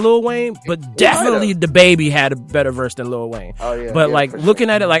verse than Lil Wayne, but definitely the baby had a better verse than Lil Wayne. But looking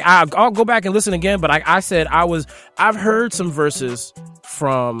at it, like I'll go back and listen again. But I said I've heard some verses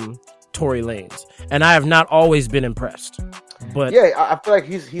from Tory Lanez, and I have not always been impressed. But yeah, I feel like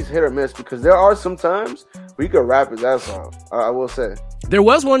he's hit or miss because there are some times where you could rap his ass off. I will say there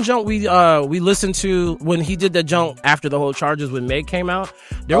was one jump we listened to when he did the jump after the whole Charges with Meg came out.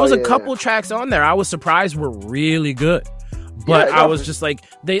 There was a couple tracks on there I was surprised were really good. But I was just like,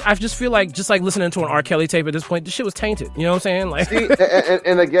 I just feel like, just like listening to an R. Kelly tape at this point, this shit was tainted. You know what I'm saying? Like, see,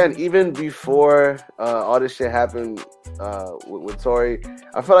 and again, even before all this shit happened with Tory,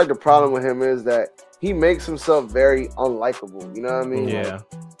 I feel like the problem with him is that he makes himself very unlikable. You know what I mean? Yeah.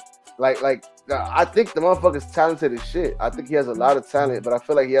 Like I think the motherfucker's talented as shit. I think he has a lot of talent, but I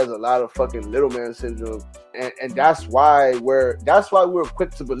feel like he has a lot of fucking little man syndrome, and that's why we're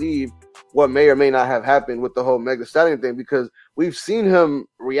quick to believe what may or may not have happened with the whole Meg Thee Stallion thing, because we've seen him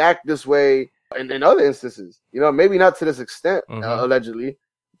react this way in other instances. You know, maybe not to this extent, allegedly,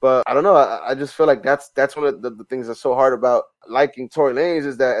 but I don't know. I just feel like that's one of the things that's so hard about liking Tory Lanez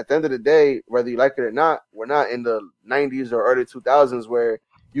is that at the end of the day, whether you like it or not, we're not in the 90s or early 2000s where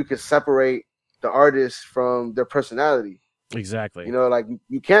you can separate the artist from their personality. Exactly. You know, like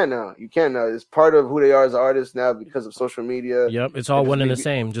you can't now. It's part of who they are as artists now because of social media. Yep, it's all one and the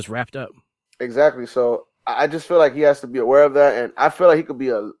same, just wrapped up. Exactly. So I just feel like he has to be aware of that, and I feel like he could be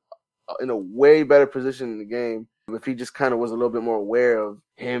in a way better position in the game if he just kind of was a little bit more aware of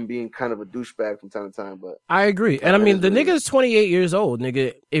him being kind of a douchebag from time to time. But I agree. And I mean, the nigga's 28 years old,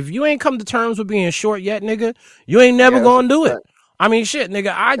 nigga. If you ain't come to terms with being short yet, nigga, you ain't never gonna do it. I mean, shit,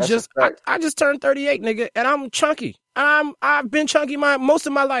 nigga, I just turned 38, nigga, and I'm chunky. I've been chunky most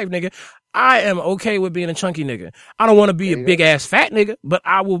of my life, nigga. I am okay with being a chunky nigga. I don't want to be a big ass fat nigga, but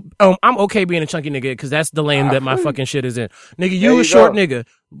I will. I'm okay being a chunky nigga because that's the lane that my fucking shit is in. Nigga, you a short nigga.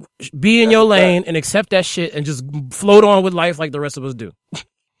 Be in your lane and accept that shit and just float on with life like the rest of us do.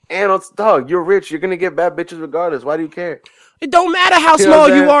 And dog, you're rich. You're gonna get bad bitches regardless. Why do you care? It don't matter how small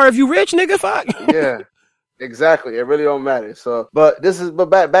you are if you rich, nigga. Fuck. Yeah. Exactly, it really don't matter. So, but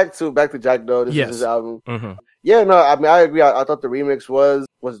back to Jack Doe. This is his album. Yeah, no, I mean I agree. I thought the remix was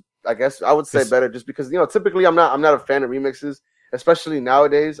I guess I would say better just because typically I'm not a fan of remixes, especially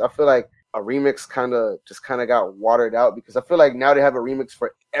nowadays. I feel like a remix kind of got watered out because I feel like now they have a remix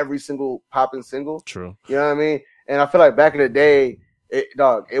for every single poppin' single. True. You know what I mean? And I feel like back in the day, it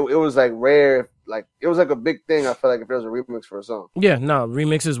was like rare. Like it was like a big thing. I feel like if there was a remix for a song. Yeah, no,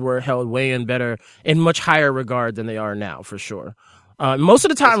 remixes were held way in much higher regard than they are now, for sure. Most of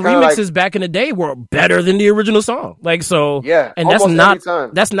the time, remixes back in the day were better than the original song. Like so, yeah, and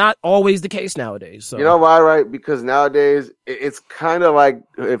that's not always the case nowadays. So you know why, right? Because nowadays it's kind of like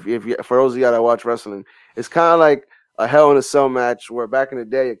if for those of you that watch wrestling, it's kind of like a Hell in a Cell match where back in the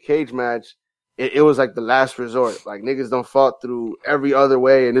day, a cage match. It was like the last resort. Like niggas don't fought through every other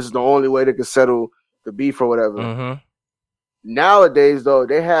way, and this is the only way they could settle the beef or whatever. Nowadays, though,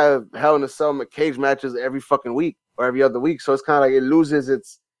 they have Hell in a Cell cage matches every fucking week or every other week, so it's kind of like it loses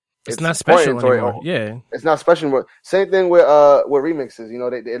its. It's not special anymore. Yeah, it's not special anymore. Same thing with remixes. You know,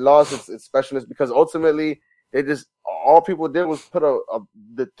 they lost its specialness because ultimately they just all people did was put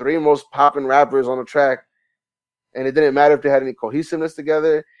the three most popping rappers on the track, and it didn't matter if they had any cohesiveness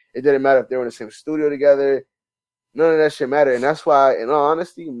together. It didn't matter if they were in the same studio together. None of that shit mattered. And that's why, in all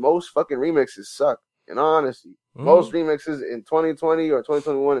honesty, most fucking remixes suck. In all honesty. Most remixes in 2020 or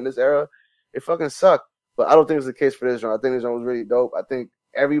 2021 in this era, it fucking suck. But I don't think it's the case for this joint. I think this joint was really dope. I think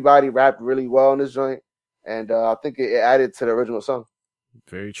everybody rapped really well in this joint. And I think it added to the original song.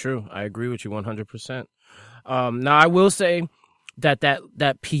 Very true. I agree with you 100%. Now, I will say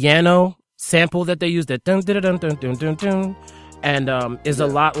that piano sample that they used, that dun dun dun dun dun dun dun, and is a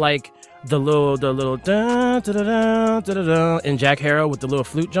lot like the little da, da, da, da, da, da, in Jack Harrow with the little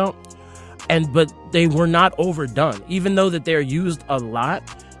flute jump. But they were not overdone. Even though that they're used a lot,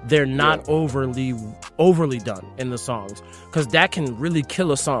 they're not overly done in the songs, because that can really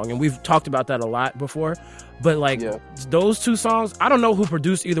kill a song, and we've talked about that a lot before. But like those two songs, I don't know who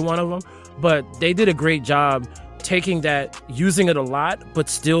produced either one of them, but they did a great job taking that, using it a lot, but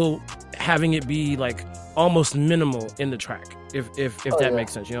still having it be like almost minimal in the track, if that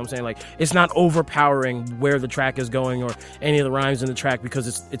makes sense. You know what I'm saying? Like, it's not overpowering where the track is going or any of the rhymes in the track,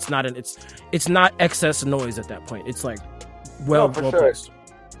 because it's not excess noise at that point. It's like well placed.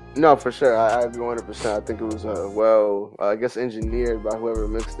 No, for sure. I agree 100%. I think it was I guess engineered by whoever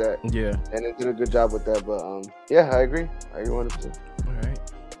mixed that. Yeah. And it did a good job with that. But yeah, I agree 100%. All right.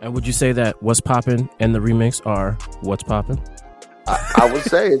 And would you say that What's Poppin' and the remix are What's Poppin'? I would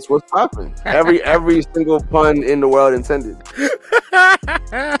say it's What's Poppin'. Every single pun in the world intended.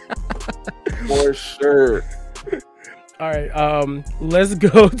 For sure. All right, let's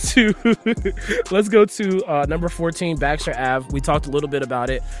go to number 14, Baxter Ave. We talked a little bit about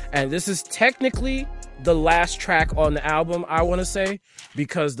it, and this is technically the last track on the album, I want to say,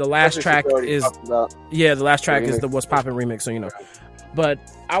 because the last track is the What's Poppin' remix, so you know. But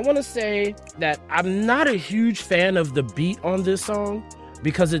I want to say that I'm not a huge fan of the beat on this song,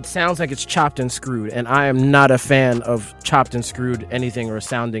 because it sounds like it's chopped and screwed, and I am not a fan of chopped and screwed anything or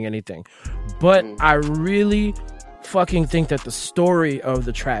sounding anything. But I really fucking think that the story of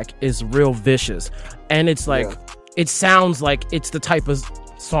the track is real vicious, and it's like it sounds like it's the type of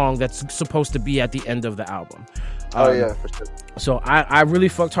song that's supposed to be at the end of the album. For sure. So I really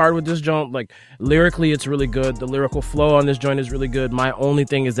fucked hard with this joint. Like, lyrically, it's really good. The lyrical flow on this joint is really good. My only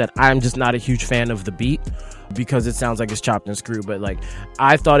thing is that I'm just not a huge fan of the beat, because it sounds like it's chopped and screwed. But like,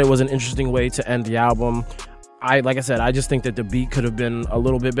 I thought it was an interesting way to end the album. Like I said, I just think that the beat could have been a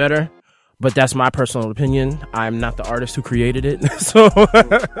little bit better. But that's my personal opinion. I'm not the artist who created it. So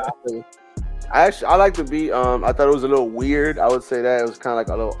I like the beat. I thought it was a little weird. I would say that it was kind of like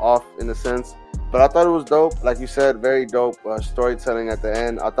a little off in a sense. But I thought it was dope. Like you said, very dope storytelling at the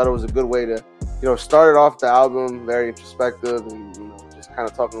end. I thought it was a good way to, started off the album very introspective and, just kind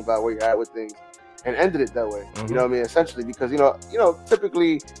of talking about where you're at with things, and ended it that way. Mm-hmm. You know what I mean? Essentially, because,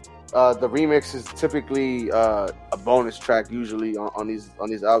 typically the remix is typically a bonus track usually on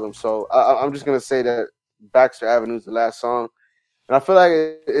these albums. So I'm just gonna say that Baxter Avenue is the last song, and I feel like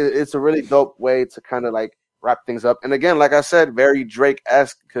it's a really dope way to kind of like wrap things up. And again, like I said, very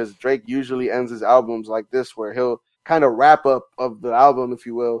Drake-esque, because Drake usually ends his albums like this, where he'll kind of wrap up of the album, if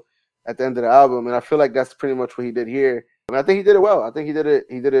you will, at the end of the album. And I feel like that's pretty much what he did here. I mean, I think he did it well. I think he did it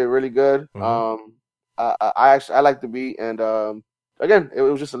really good. Mm-hmm. I like the beat, and again, it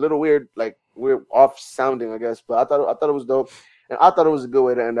was just a little weird, like weird off sounding, I guess. But I thought it was dope, and I thought it was a good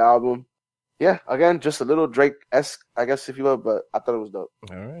way to end the album. Yeah, again, just a little Drake-esque, I guess, if you will, but I thought it was dope.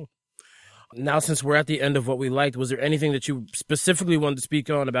 All right. Now, since we're at the end of what we liked, was there anything that you specifically wanted to speak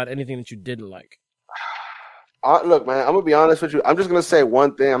on about anything that you didn't like? Look, man, I'm going to be honest with you. I'm just going to say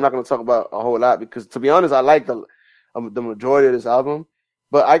one thing. I'm not going to talk about a whole lot, because, to be honest, I like the majority of this album.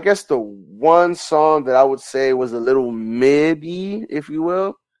 But I guess the one song that I would say was a little mid-y, if you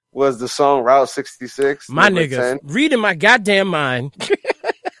will, was the song Route 66. My nigga, reading my goddamn mind.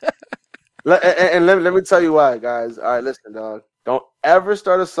 And let me tell you why, guys. All right, listen, dog. Don't ever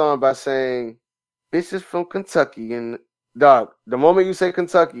start a song by saying, bitches from Kentucky. And, dog, the moment you say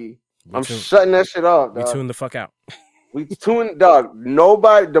Kentucky, I'm shutting that shit off, dog. We tune the fuck out. We tune, dog.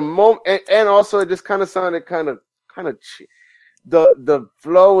 Nobody, the moment, and also it just kind of sounded kind of the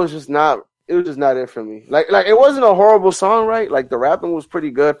flow was just not, it was just not it for me. Like it wasn't a horrible song, right? Like, the rapping was pretty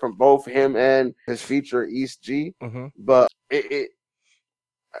good from both him and his feature, East G. Mm-hmm. But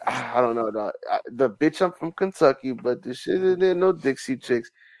I don't know, dog. The bitch, I'm from Kentucky, but this shit, there no Dixie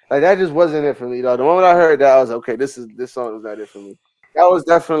Chicks. Like, that just wasn't it for me, dog. The moment I heard that, I was like, okay, this song is not it for me. That was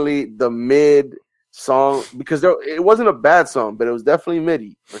definitely the mid song, because it wasn't a bad song, but it was definitely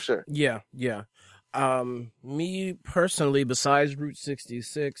midi for sure. Yeah. Me personally, besides Route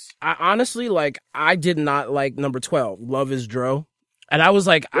 66, I honestly, I did not like number 12, Love Is Dro. And I was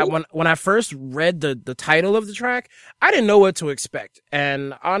like, when I first read the title of the track, I didn't know what to expect.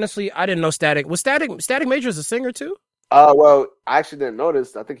 And honestly, I didn't know Static Major is a singer too? Well, I actually didn't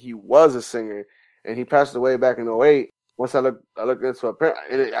notice. I think he was a singer, and he passed away back in 2008. Once I looked into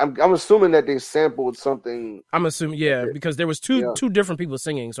it, I'm assuming that they sampled something. I'm assuming, yeah, because there was two different people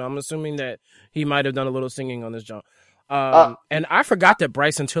singing, so I'm assuming that he might have done a little singing on this joint. And I forgot that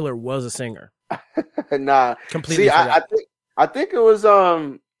Bryson Tiller was a singer. Nah, completely. See, I think it was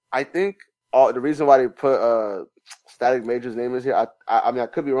the reason why they put Static Major's name is here. I mean, I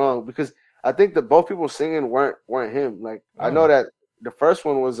could be wrong because I think that both people singing weren't him. Like I know that the first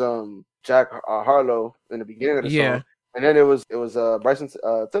one was Jack Harlow in the beginning of the song, and then it was Bryson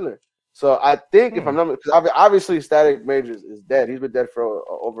Tiller. So I think if I'm not, because obviously Static Major is dead. He's been dead for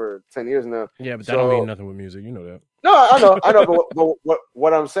over 10 years now. Yeah, but that don't mean nothing with music. You know that. No, I know. But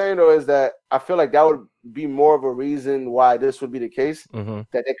what I'm saying though is that I feel like that would be more of a reason why this would be the case. That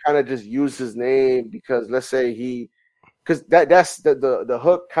they kind of just use his name because let's say because that's the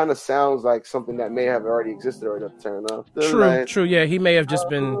hook kind of sounds like something that may have already existed already at the turn. True. Yeah, he may have just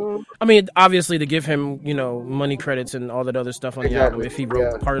been. I mean, obviously to give him money credits and all that other stuff on the album. If he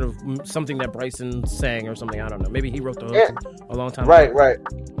wrote part of something that Bryson sang or something, I don't know. Maybe he wrote the hook a long time ago.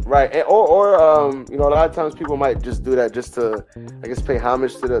 Right. And, or a lot of times people might just do that just to, I guess, pay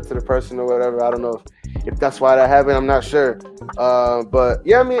homage to the person or whatever. I don't know if that's why that happened. I'm not sure. But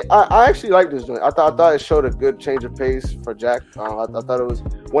yeah, I mean, I actually like this joint. I thought it showed a good change of pace for Jack. I thought it was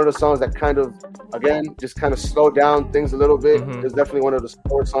one of the songs that kind of, again, just kind of slowed down things a little bit. It's definitely one of the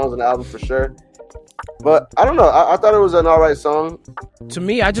slower songs on the album for sure. But I don't know. I thought it was an alright song. To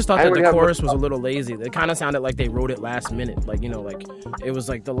me, I just thought that the chorus was a little lazy. It kind of sounded like they wrote it last minute. Like it was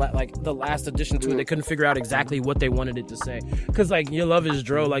like the last addition to it. They couldn't figure out exactly what they wanted it to say. Because like Your Love Is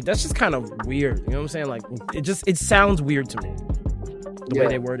Dro, like that's just kind of weird. You know what I'm saying? Like it sounds weird to me. The way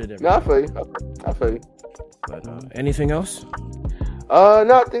they worded it. No, I feel you. But anything else?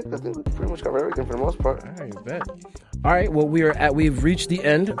 No, I think we pretty much covered everything for the most part. All right, bet. All right, well, we've reached the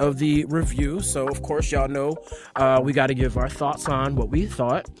end of the review, so of course y'all know we got to give our thoughts on what we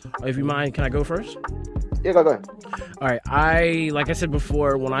thought. If you mind, can I go first? Yeah, go ahead. All right, like I said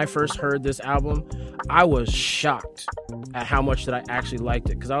before, when I first heard this album, I was shocked at how much that I actually liked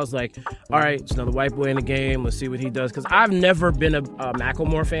it. Because I was like, all right, it's another white boy in the game. Let's see what he does. Because I've never been a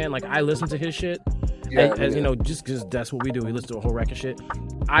Macklemore fan. Like, I listen to his shit. As you know, just because that's what we do. We listen to a whole record shit.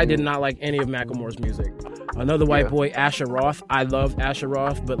 I did not like any of Macklemore's music. Another white boy, Asher Roth. I love Asher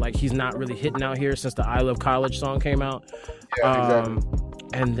Roth, but like he's not really hitting out here since the I Love College song came out. Yeah, exactly.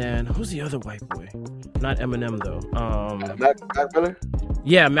 And then who's the other white boy? Not Eminem though. Mac Miller?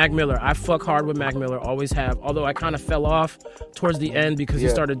 Yeah, Mac Miller. I fuck hard with Mac Miller, always have. Although I kind of fell off towards the end because he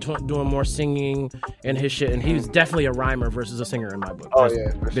started doing more singing and his shit, and he was definitely a rhymer versus a singer in my book. Oh,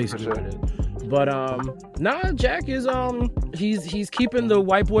 that's basically what it is. But Jack is he's keeping the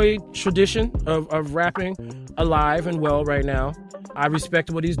white boy tradition of rapping alive and well right now. I respect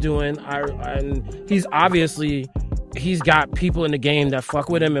what he's doing. And he's got people in the game that fuck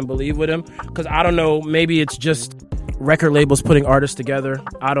with him and believe with him. Because I don't know, maybe it's just record labels putting artists together.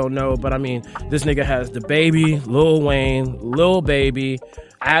 I don't know, but I mean, this nigga has DaBaby, Lil Wayne, Lil Baby,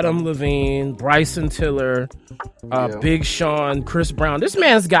 Adam Levine, Bryson Tiller, Big Sean, Chris Brown. This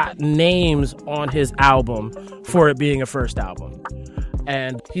man's got names on his album for it being a first album.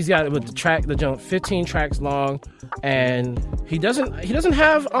 And he's got it with the jump 15 tracks long, and he doesn't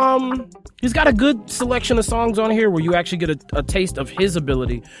have he's got a good selection of songs on here where you actually get a taste of his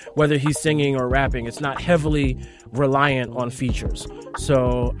ability, whether he's singing or rapping. It's not heavily reliant on features.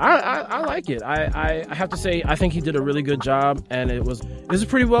 So I like it. I have to say, I think he did a really good job, and it's a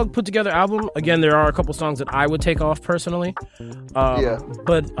pretty well put together album. Again, there are a couple songs that I would take off personally.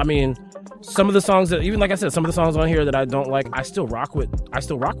 But I mean, some of the songs that, even like I said, some of the songs on here that I don't like, I still rock with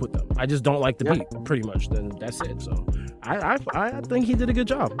them. I just don't like the beat, pretty much. Then that's it. So I think he did a good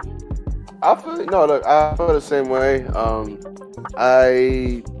job. I feel the same way.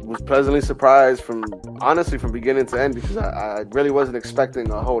 I was pleasantly surprised from beginning to end because I really wasn't expecting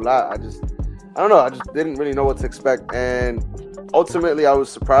a whole lot. I just didn't really know what to expect, and ultimately I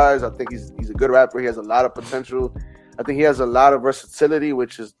was surprised. I think he's a good rapper. He has a lot of potential. I think he has a lot of versatility,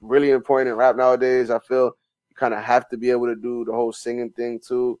 which is really important in rap nowadays. I feel you kind of have to be able to do the whole singing thing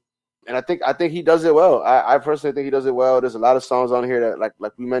too. And I think he does it well. I personally think he does it well. There's a lot of songs on here that,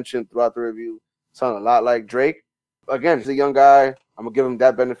 like we mentioned throughout the review, sound a lot like Drake. Again, he's a young guy. I'm gonna give him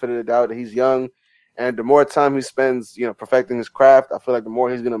that benefit of the doubt that he's young, and the more time he spends, perfecting his craft, I feel like the more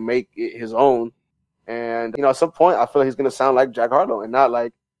he's gonna make it his own. And at some point, I feel like he's gonna sound like Jack Harlow and not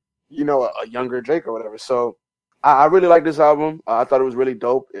like, a younger Drake or whatever. So I really like this album. I thought it was really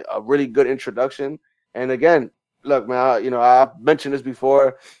dope, a really good introduction. And again, look, man, I've mentioned this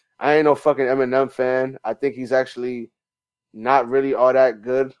before. I ain't no fucking Eminem fan. I think he's actually not really all that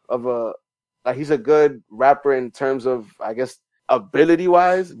good of he's a good rapper in terms of, I guess,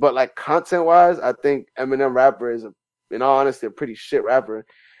 ability-wise, but like content-wise, I think Eminem rapper is, in all honesty, a pretty shit rapper.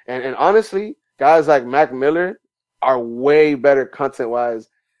 And honestly, guys like Mac Miller are way better content-wise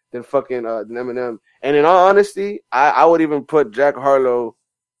than fucking than Eminem. And in all honesty, I would even put Jack Harlow,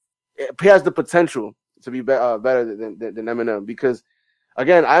 he has the potential better than Eminem, because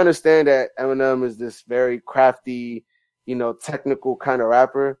again, I understand that Eminem is this very crafty, technical kind of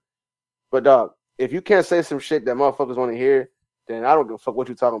rapper, but dog, if you can't say some shit that motherfuckers want to hear, then I don't give a fuck what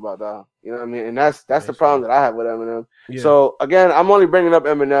you talking about, dog. You know what I mean? And that's the problem that I have with Eminem. Yeah. So again, I'm only bringing up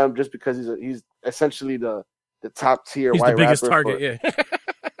Eminem just because he's essentially the top tier white rapper. He's the biggest target,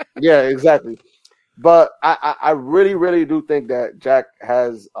 yeah, exactly. But I really, really do think that Jack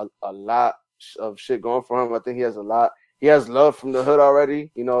has a lot of shit going for him. I think he has a lot. He has love from the hood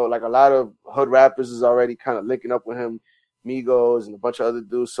already. Like a lot of hood rappers is already kind of linking up with him, Migos and a bunch of other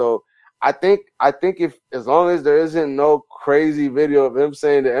dudes. So I think if as long as there isn't no crazy video of him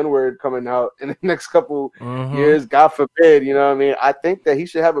saying the N-word coming out in the next couple years, God forbid, you know what I mean? I think that he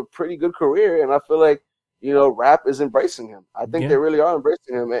should have a pretty good career, and I feel like rap is embracing him. I think they really are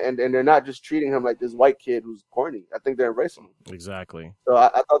embracing him, and they're not just treating him like this white kid who's corny. I think they're embracing him. Exactly. So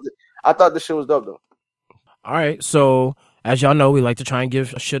I thought this shit was dope, though. All right. So as y'all know, we like to try and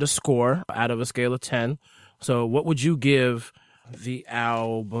give shit a score out of a scale of 10. So what would you give the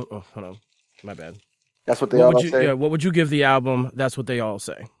album? Oh, hold on. My bad. That's what they all say. Yeah. What would you give the album? That's what they all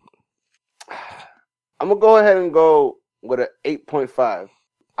say. I'm going to go ahead and go with an 8.5.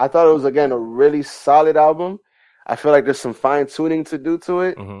 I thought it was, again, a really solid album. I feel like there's some fine tuning to do to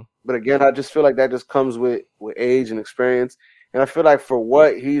it. Mm-hmm. But again, I just feel like that just comes with age and experience. And I feel like for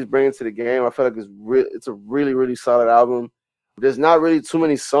what he's bringing to the game, I feel like it's a really, really solid album. There's not really too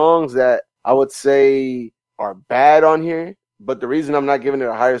many songs that I would say are bad on here. But the reason I'm not giving it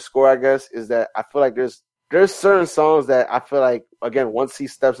a higher score, I guess, is that I feel like there's certain songs that I feel like, again, once he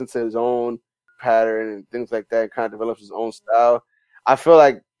steps into his own pattern and things like that and kind of develops his own style, I feel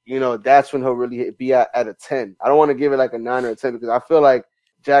like, that's when he'll really be at a 10. I don't want to give it like a 9 or a 10 because I feel like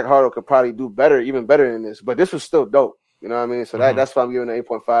Jack Harlow could probably do even better than this. But this was still dope. You know what I mean? So that's why I'm giving it an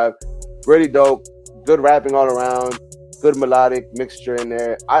 8.5. Really dope. Good rapping all around. Good melodic mixture in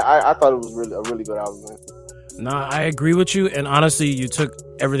there. I thought it was a really good album, man. Nah, I agree with you. And honestly, you took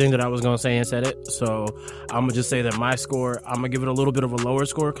everything that I was going to say and said it. So I'm going to just say that my score, I'm going to give it a little bit of a lower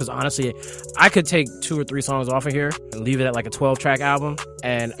score because honestly, I could take 2 or 3 songs off of here and leave it at like a 12-track album.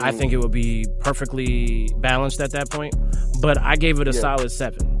 And I think it would be perfectly balanced at that point. But I gave it a solid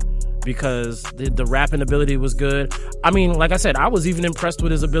 7. Because the rapping ability was good. I mean, like I said, I was even impressed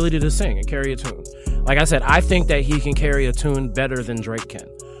with his ability to sing and carry a tune. Like I said, I think that he can carry a tune better than Drake can.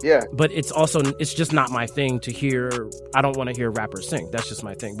 Yeah. But it's just not my thing to hear. I don't want to hear rappers sing. That's just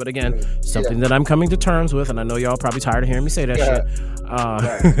my thing. But again, something that I'm coming to terms with, and I know y'all probably tired of hearing me say that shit.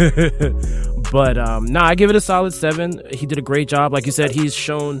 But I give it a solid 7. He did a great job. Like you said, he's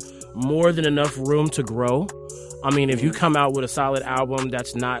shown more than enough room to grow. I mean, if you come out with a solid album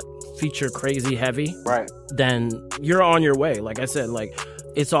that's not feature crazy heavy, right, then you're on your way. Like I said, like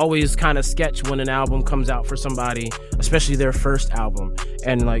it's always kind of sketch when an album comes out for somebody, especially their first album.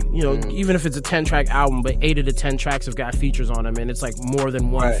 And like, even if it's a 10-track album, but 8 of the 10 tracks have got features on them, and it's like more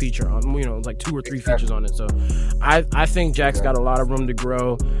than one feature on, like 2 or 3 features on it. So I think Jack's got a lot of room to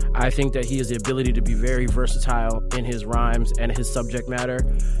grow. I think that he has the ability to be very versatile in his rhymes and his subject matter.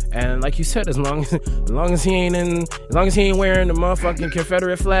 And like you said, as long as he ain't wearing the motherfucking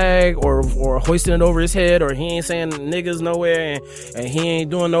Confederate flag or hoisting it over his head, or he ain't saying niggas nowhere, and he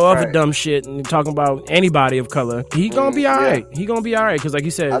ain't doing no other dumb shit and talking about anybody of color, he gonna be all right. He gonna be all right because, like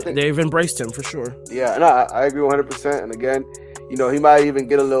you said, they've embraced him for sure. Yeah, no, I agree 100%. And again, he might even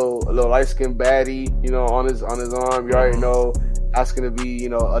get a little light skinned baddie, on his arm. You already know that's gonna be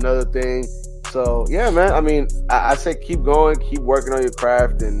another thing. So yeah, man. I mean, I say keep going, keep working on your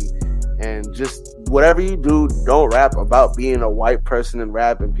craft, and just whatever you do, don't rap about being a white person and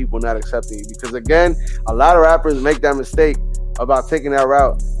rap and people not accepting you. Because again, a lot of rappers make that mistake about taking that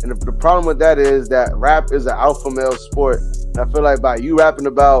route. And the problem with that is that rap is an alpha male sport. And I feel like by you rapping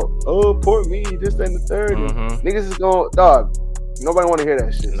about, poor me, this, that, and the third, niggas is going, dog, nobody want to hear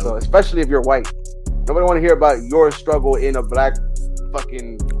that shit. Nope. So especially if you're white, nobody want to hear about your struggle in a black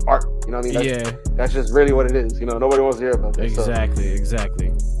fucking art. You know what I mean? That's just really what it is. Nobody wants to hear about that.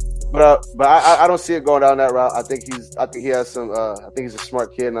 Exactly. But I don't see it going down that route. I think he has some. I think he's a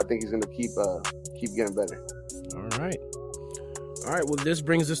smart kid, and I think he's gonna keep getting better. All right. Well, this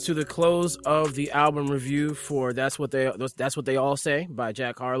brings us to the close of the album review for That's What They All Say by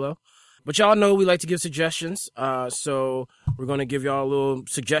Jack Harlow. But y'all know we like to give suggestions. So we're gonna give y'all a little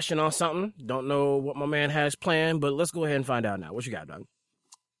suggestion on something. Don't know what my man has planned, but let's go ahead and find out now. What you got, Doug?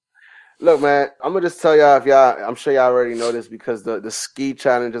 Look, man, I'm gonna just tell y'all, I'm sure y'all already know this because the ski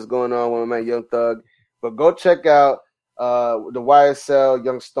challenge is going on with my man Young Thug. But go check out the YSL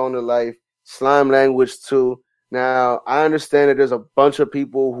Young Stoner Life Slime Language 2. Now, I understand that there's a bunch of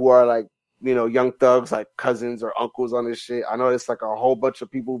people who are like Young Thug's like cousins or uncles on this shit. I know it's like a whole bunch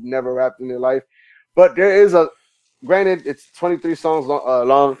of people who've never rapped in their life, but there is granted it's 23 songs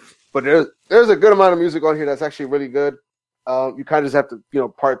long, but there's a good amount of music on here that's actually really good. You kind of just have to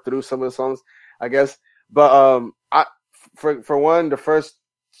part through some of the songs, I guess. But for one, the first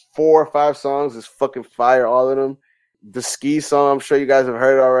 4 or 5 songs is fucking fire, all of them. The ski song, I'm sure you guys have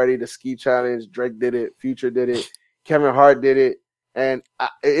heard it already. The ski challenge, Drake did it, Future did it, Kevin Hart did it, and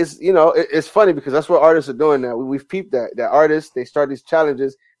it's funny because that's what artists are doing now. We've peeped that artists, they start these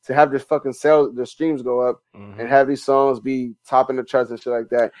challenges to have their fucking their streams go up and have these songs be topping the charts and shit like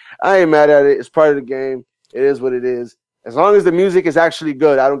that. I ain't mad at it. It's part of the game. It is what it is. As long as the music is actually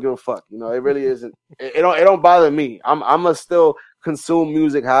good, I don't give a fuck. It really isn't. It don't bother me. I'm still consume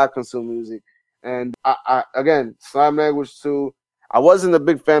music how I consume music. And I again, Slime Language 2. I wasn't a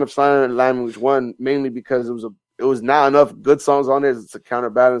big fan of Slime Language 1 mainly because it was not enough good songs on there to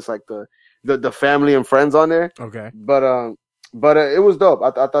counterbalance like the family and friends on there. Okay. But it was dope.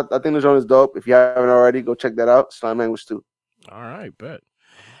 I think the genre is dope. If you haven't already, go check that out. Slime Language 2. All right, bet.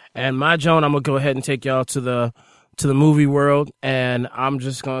 And my Joan, I'm gonna go ahead and take y'all to the movie world, and I'm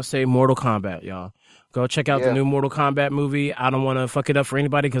just gonna say Mortal Kombat, y'all. Go check out the new Mortal Kombat movie. I don't want to fuck it up for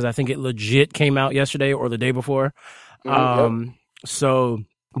anybody because I think it legit came out yesterday or the day before. So,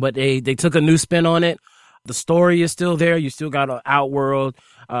 but they took a new spin on it. The story is still there. You still got an Outworld.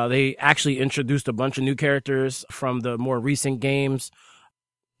 They actually introduced a bunch of new characters from the more recent games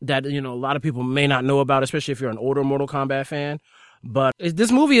that a lot of people may not know about, especially if you're an older Mortal Kombat fan. But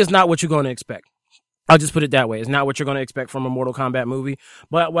this movie is not what you're going to expect. I'll just put it that way. It's not what you're going to expect from a Mortal Kombat movie.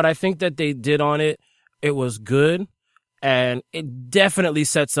 But what I think that they did on it was good, and it definitely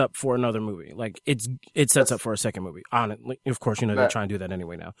sets up for another movie. Like it sets up for a second movie. Honestly, of course, they're trying to do that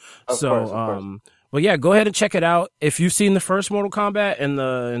anyway now. Of course. But yeah, go ahead and check it out. If you've seen the first Mortal Kombat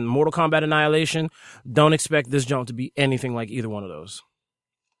and Mortal Kombat Annihilation, don't expect this jump to be anything like either one of those.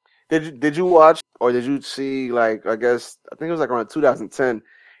 Did you watch or did you see I think it was like around 2010?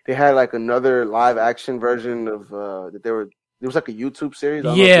 They had like another live action version of it was like a YouTube series.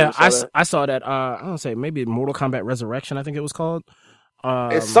 I saw that. I don't say maybe Mortal Kombat Resurrection. I think it was called.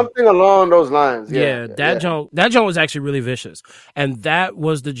 It's something along those lines. That jump was actually really vicious, and that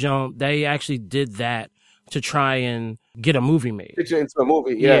was the jump. They actually did that to try and get a movie made. Picture into a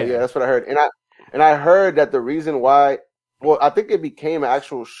movie. Yeah, that's what I heard. And I heard that the reason why, I think it became an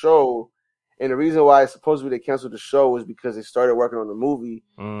actual show. And the reason why supposedly they canceled the show was because they started working on the movie.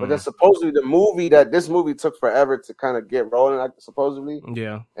 But then supposedly this movie took forever to kind of get rolling, supposedly.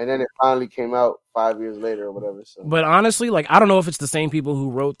 Yeah. And then it finally came out 5 years later or whatever. So. But honestly, I don't know if it's the same people who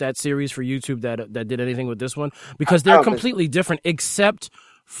wrote that series for YouTube that did anything with this one, because they're completely different, except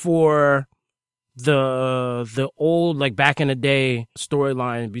for the old back in the day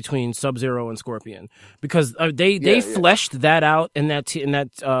storyline between Sub-Zero and Scorpion, because they fleshed that out in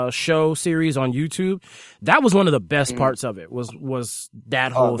that show series on YouTube. That was one of the best parts of it was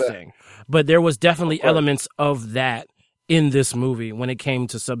that whole thing. But there was definitely elements of that in this movie when it came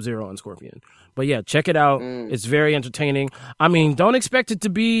to Sub-Zero and Scorpion. But yeah, check it out. It's very entertaining. I mean, don't expect it to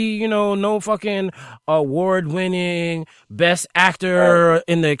be, no fucking award-winning best actor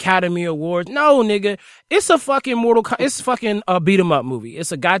in the Academy Awards. No, nigga. It's a fucking it's fucking a beat-em-up movie.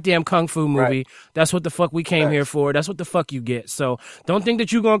 It's a goddamn kung fu movie. Right. That's what the fuck we came here for. That's what the fuck you get. So don't think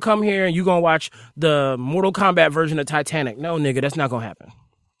that you're going to come here and you're going to watch the Mortal Kombat version of Titanic. No, nigga, that's not going to happen.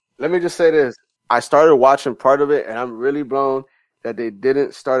 Let me just say this. I started watching part of it, and I'm really blown that they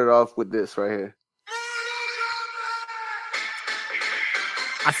didn't start it off with this right here.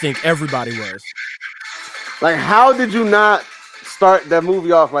 I think everybody was. How did you not start that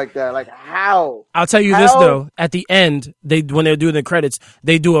movie off like that? How? I'll tell you this, though. At the end, when they're doing the credits,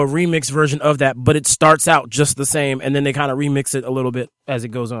 they do a remix version of that, but it starts out just the same, and then they kind of remix it a little bit as it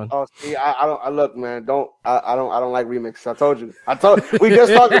goes on. Oh, see, I don't look, man. I don't like remixes. I told you. We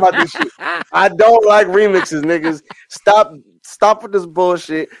just talked about this shit. I don't like remixes, niggas. Stop with this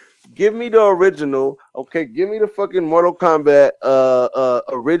bullshit. Give me the original, okay? Give me the fucking Mortal Kombat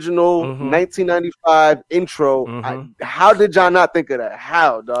original 1995 intro. How did y'all not think of that?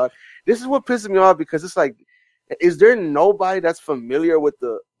 How, dog? This is what pisses me off, because it's is there nobody that's familiar with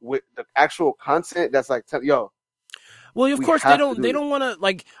the actual content that's yo? Well, of course they don't want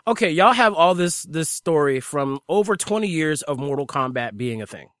to okay, y'all have all this story from over 20 years of Mortal Kombat being a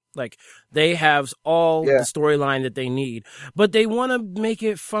thing. Like, they have all the storyline that they need, but they want to make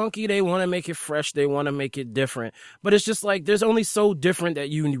it funky. They want to make it fresh. They want to make it different. But it's just like, there's only so different that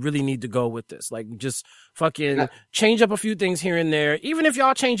you really need to go with this. Like, just fucking change up a few things here and there. Even if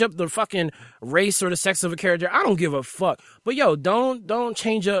y'all change up the fucking race or the sex of a character, I don't give a fuck. But yo, don't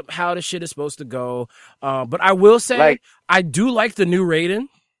change up how the shit is supposed to go. But I will say, I do like the new Raiden.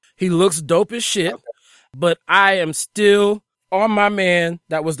 He looks dope as shit. But I am still on my man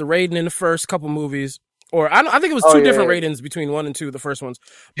that was the Raiden in the first couple movies. Or I think it was two different Raidens between 1 and 2, the first ones.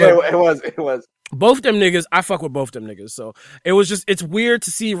 But it was. Both them niggas, I fuck with both them niggas. So it was just, it's weird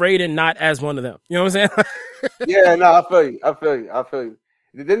to see Raiden not as one of them. You know what I'm saying? Yeah, no, I feel you.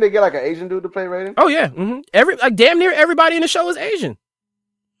 Didn't they get like an Asian dude to play Raiden? Oh yeah. Mm-hmm. Damn near everybody in the show is Asian.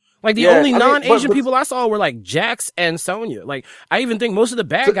 Like the only non-Asian people I saw were like Jax and Sonya. Like I even think most of the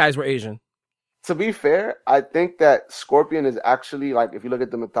bad guys were Asian. To be fair, I think that Scorpion is actually, like, if you look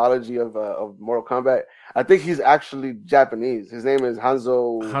at the mythology of Mortal Kombat, I think he's actually Japanese. His name is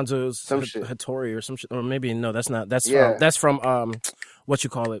Hanzo's some shit. Hattori or some shit, or maybe no, that's not. That's from what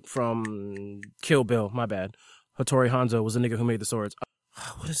you call it, from Kill Bill. My bad. Hattori Hanzo was the nigga who made the swords.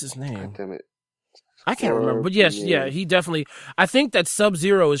 What is his name? God damn it. I can't remember. But yes, he definitely. I think that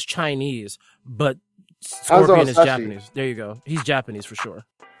Sub-Zero is Chinese, but Scorpion is Japanese. There you go. He's Japanese for sure.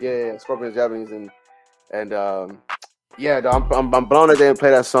 Yeah, Scorpion is Japanese, and I'm blown that they didn't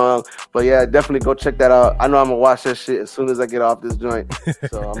play that song. But yeah, definitely go check that out. I know I'm gonna watch that shit as soon as I get off this joint.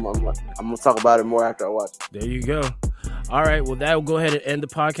 So I'm gonna talk about it more after I watch it. There you go. All right, well, that will go ahead and end the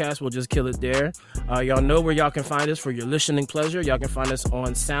podcast. We'll just kill it there. Y'all know where y'all can find us for your listening pleasure. Y'all can find us on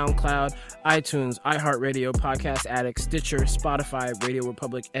SoundCloud, iTunes, iHeartRadio, Podcast Addict, Stitcher, Spotify, Radio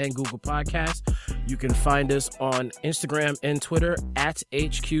Republic, and Google Podcasts. You can find us on Instagram and Twitter at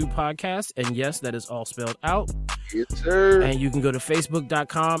HQ Podcast. And yes, that is all spelled out. Yes, sir. And you can go to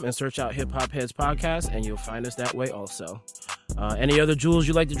Facebook.com and search out Hip Hop Heads Podcast, and you'll find us that way also. Any other jewels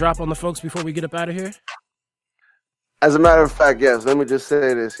you'd like to drop on the folks before we get up out of here? As a matter of fact, yes, let me just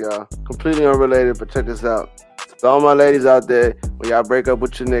say this, y'all. Completely unrelated, but check this out. To all my ladies out there, when y'all break up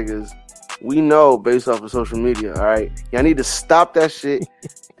with your niggas, we know based off of social media, all right? Y'all need to stop that shit.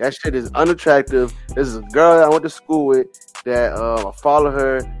 That shit is unattractive. This is a girl that I went to school with that I follow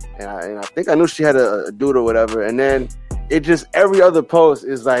her, and I think I knew she had a dude or whatever, and then it just, every other post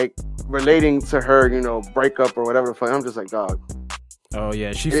is like relating to her, you know, breakup or whatever. I'm just like, dog. Oh,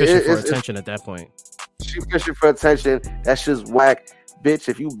 yeah, she fishing for attention at that point. She fishing for attention. That shit's whack. Bitch,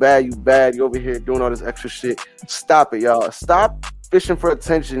 if you bad, you bad. You over here doing all this extra shit. Stop it, y'all. Stop fishing for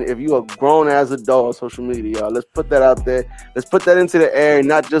attention if you a grown-ass adult on social media, y'all. Let's put that out there. Let's put that into the air.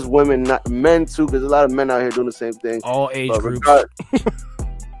 Not just women, not men, too, because there's a lot of men out here doing the same thing. All age groups.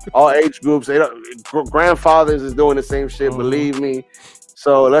 All age groups. Grandfathers is doing the same shit, believe me.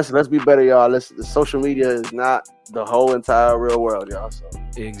 So let's be better, y'all. The social media is not the whole entire real world, y'all. So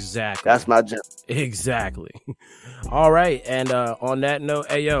exactly, that's my gem. Exactly. All right, and on that note,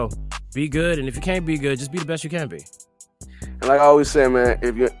 hey yo, be good, and if you can't be good, just be the best you can be. And like I always say, man,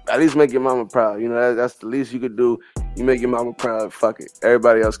 if you at least make your mama proud, you know that's the least you could do. You make your mama proud. Fuck it.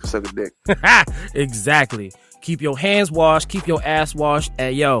 Everybody else can suck a dick. Exactly. Keep your hands washed, keep your ass washed,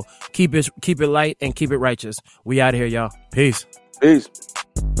 and yo, keep it light and keep it righteous. We out of here, y'all. Peace. Peace.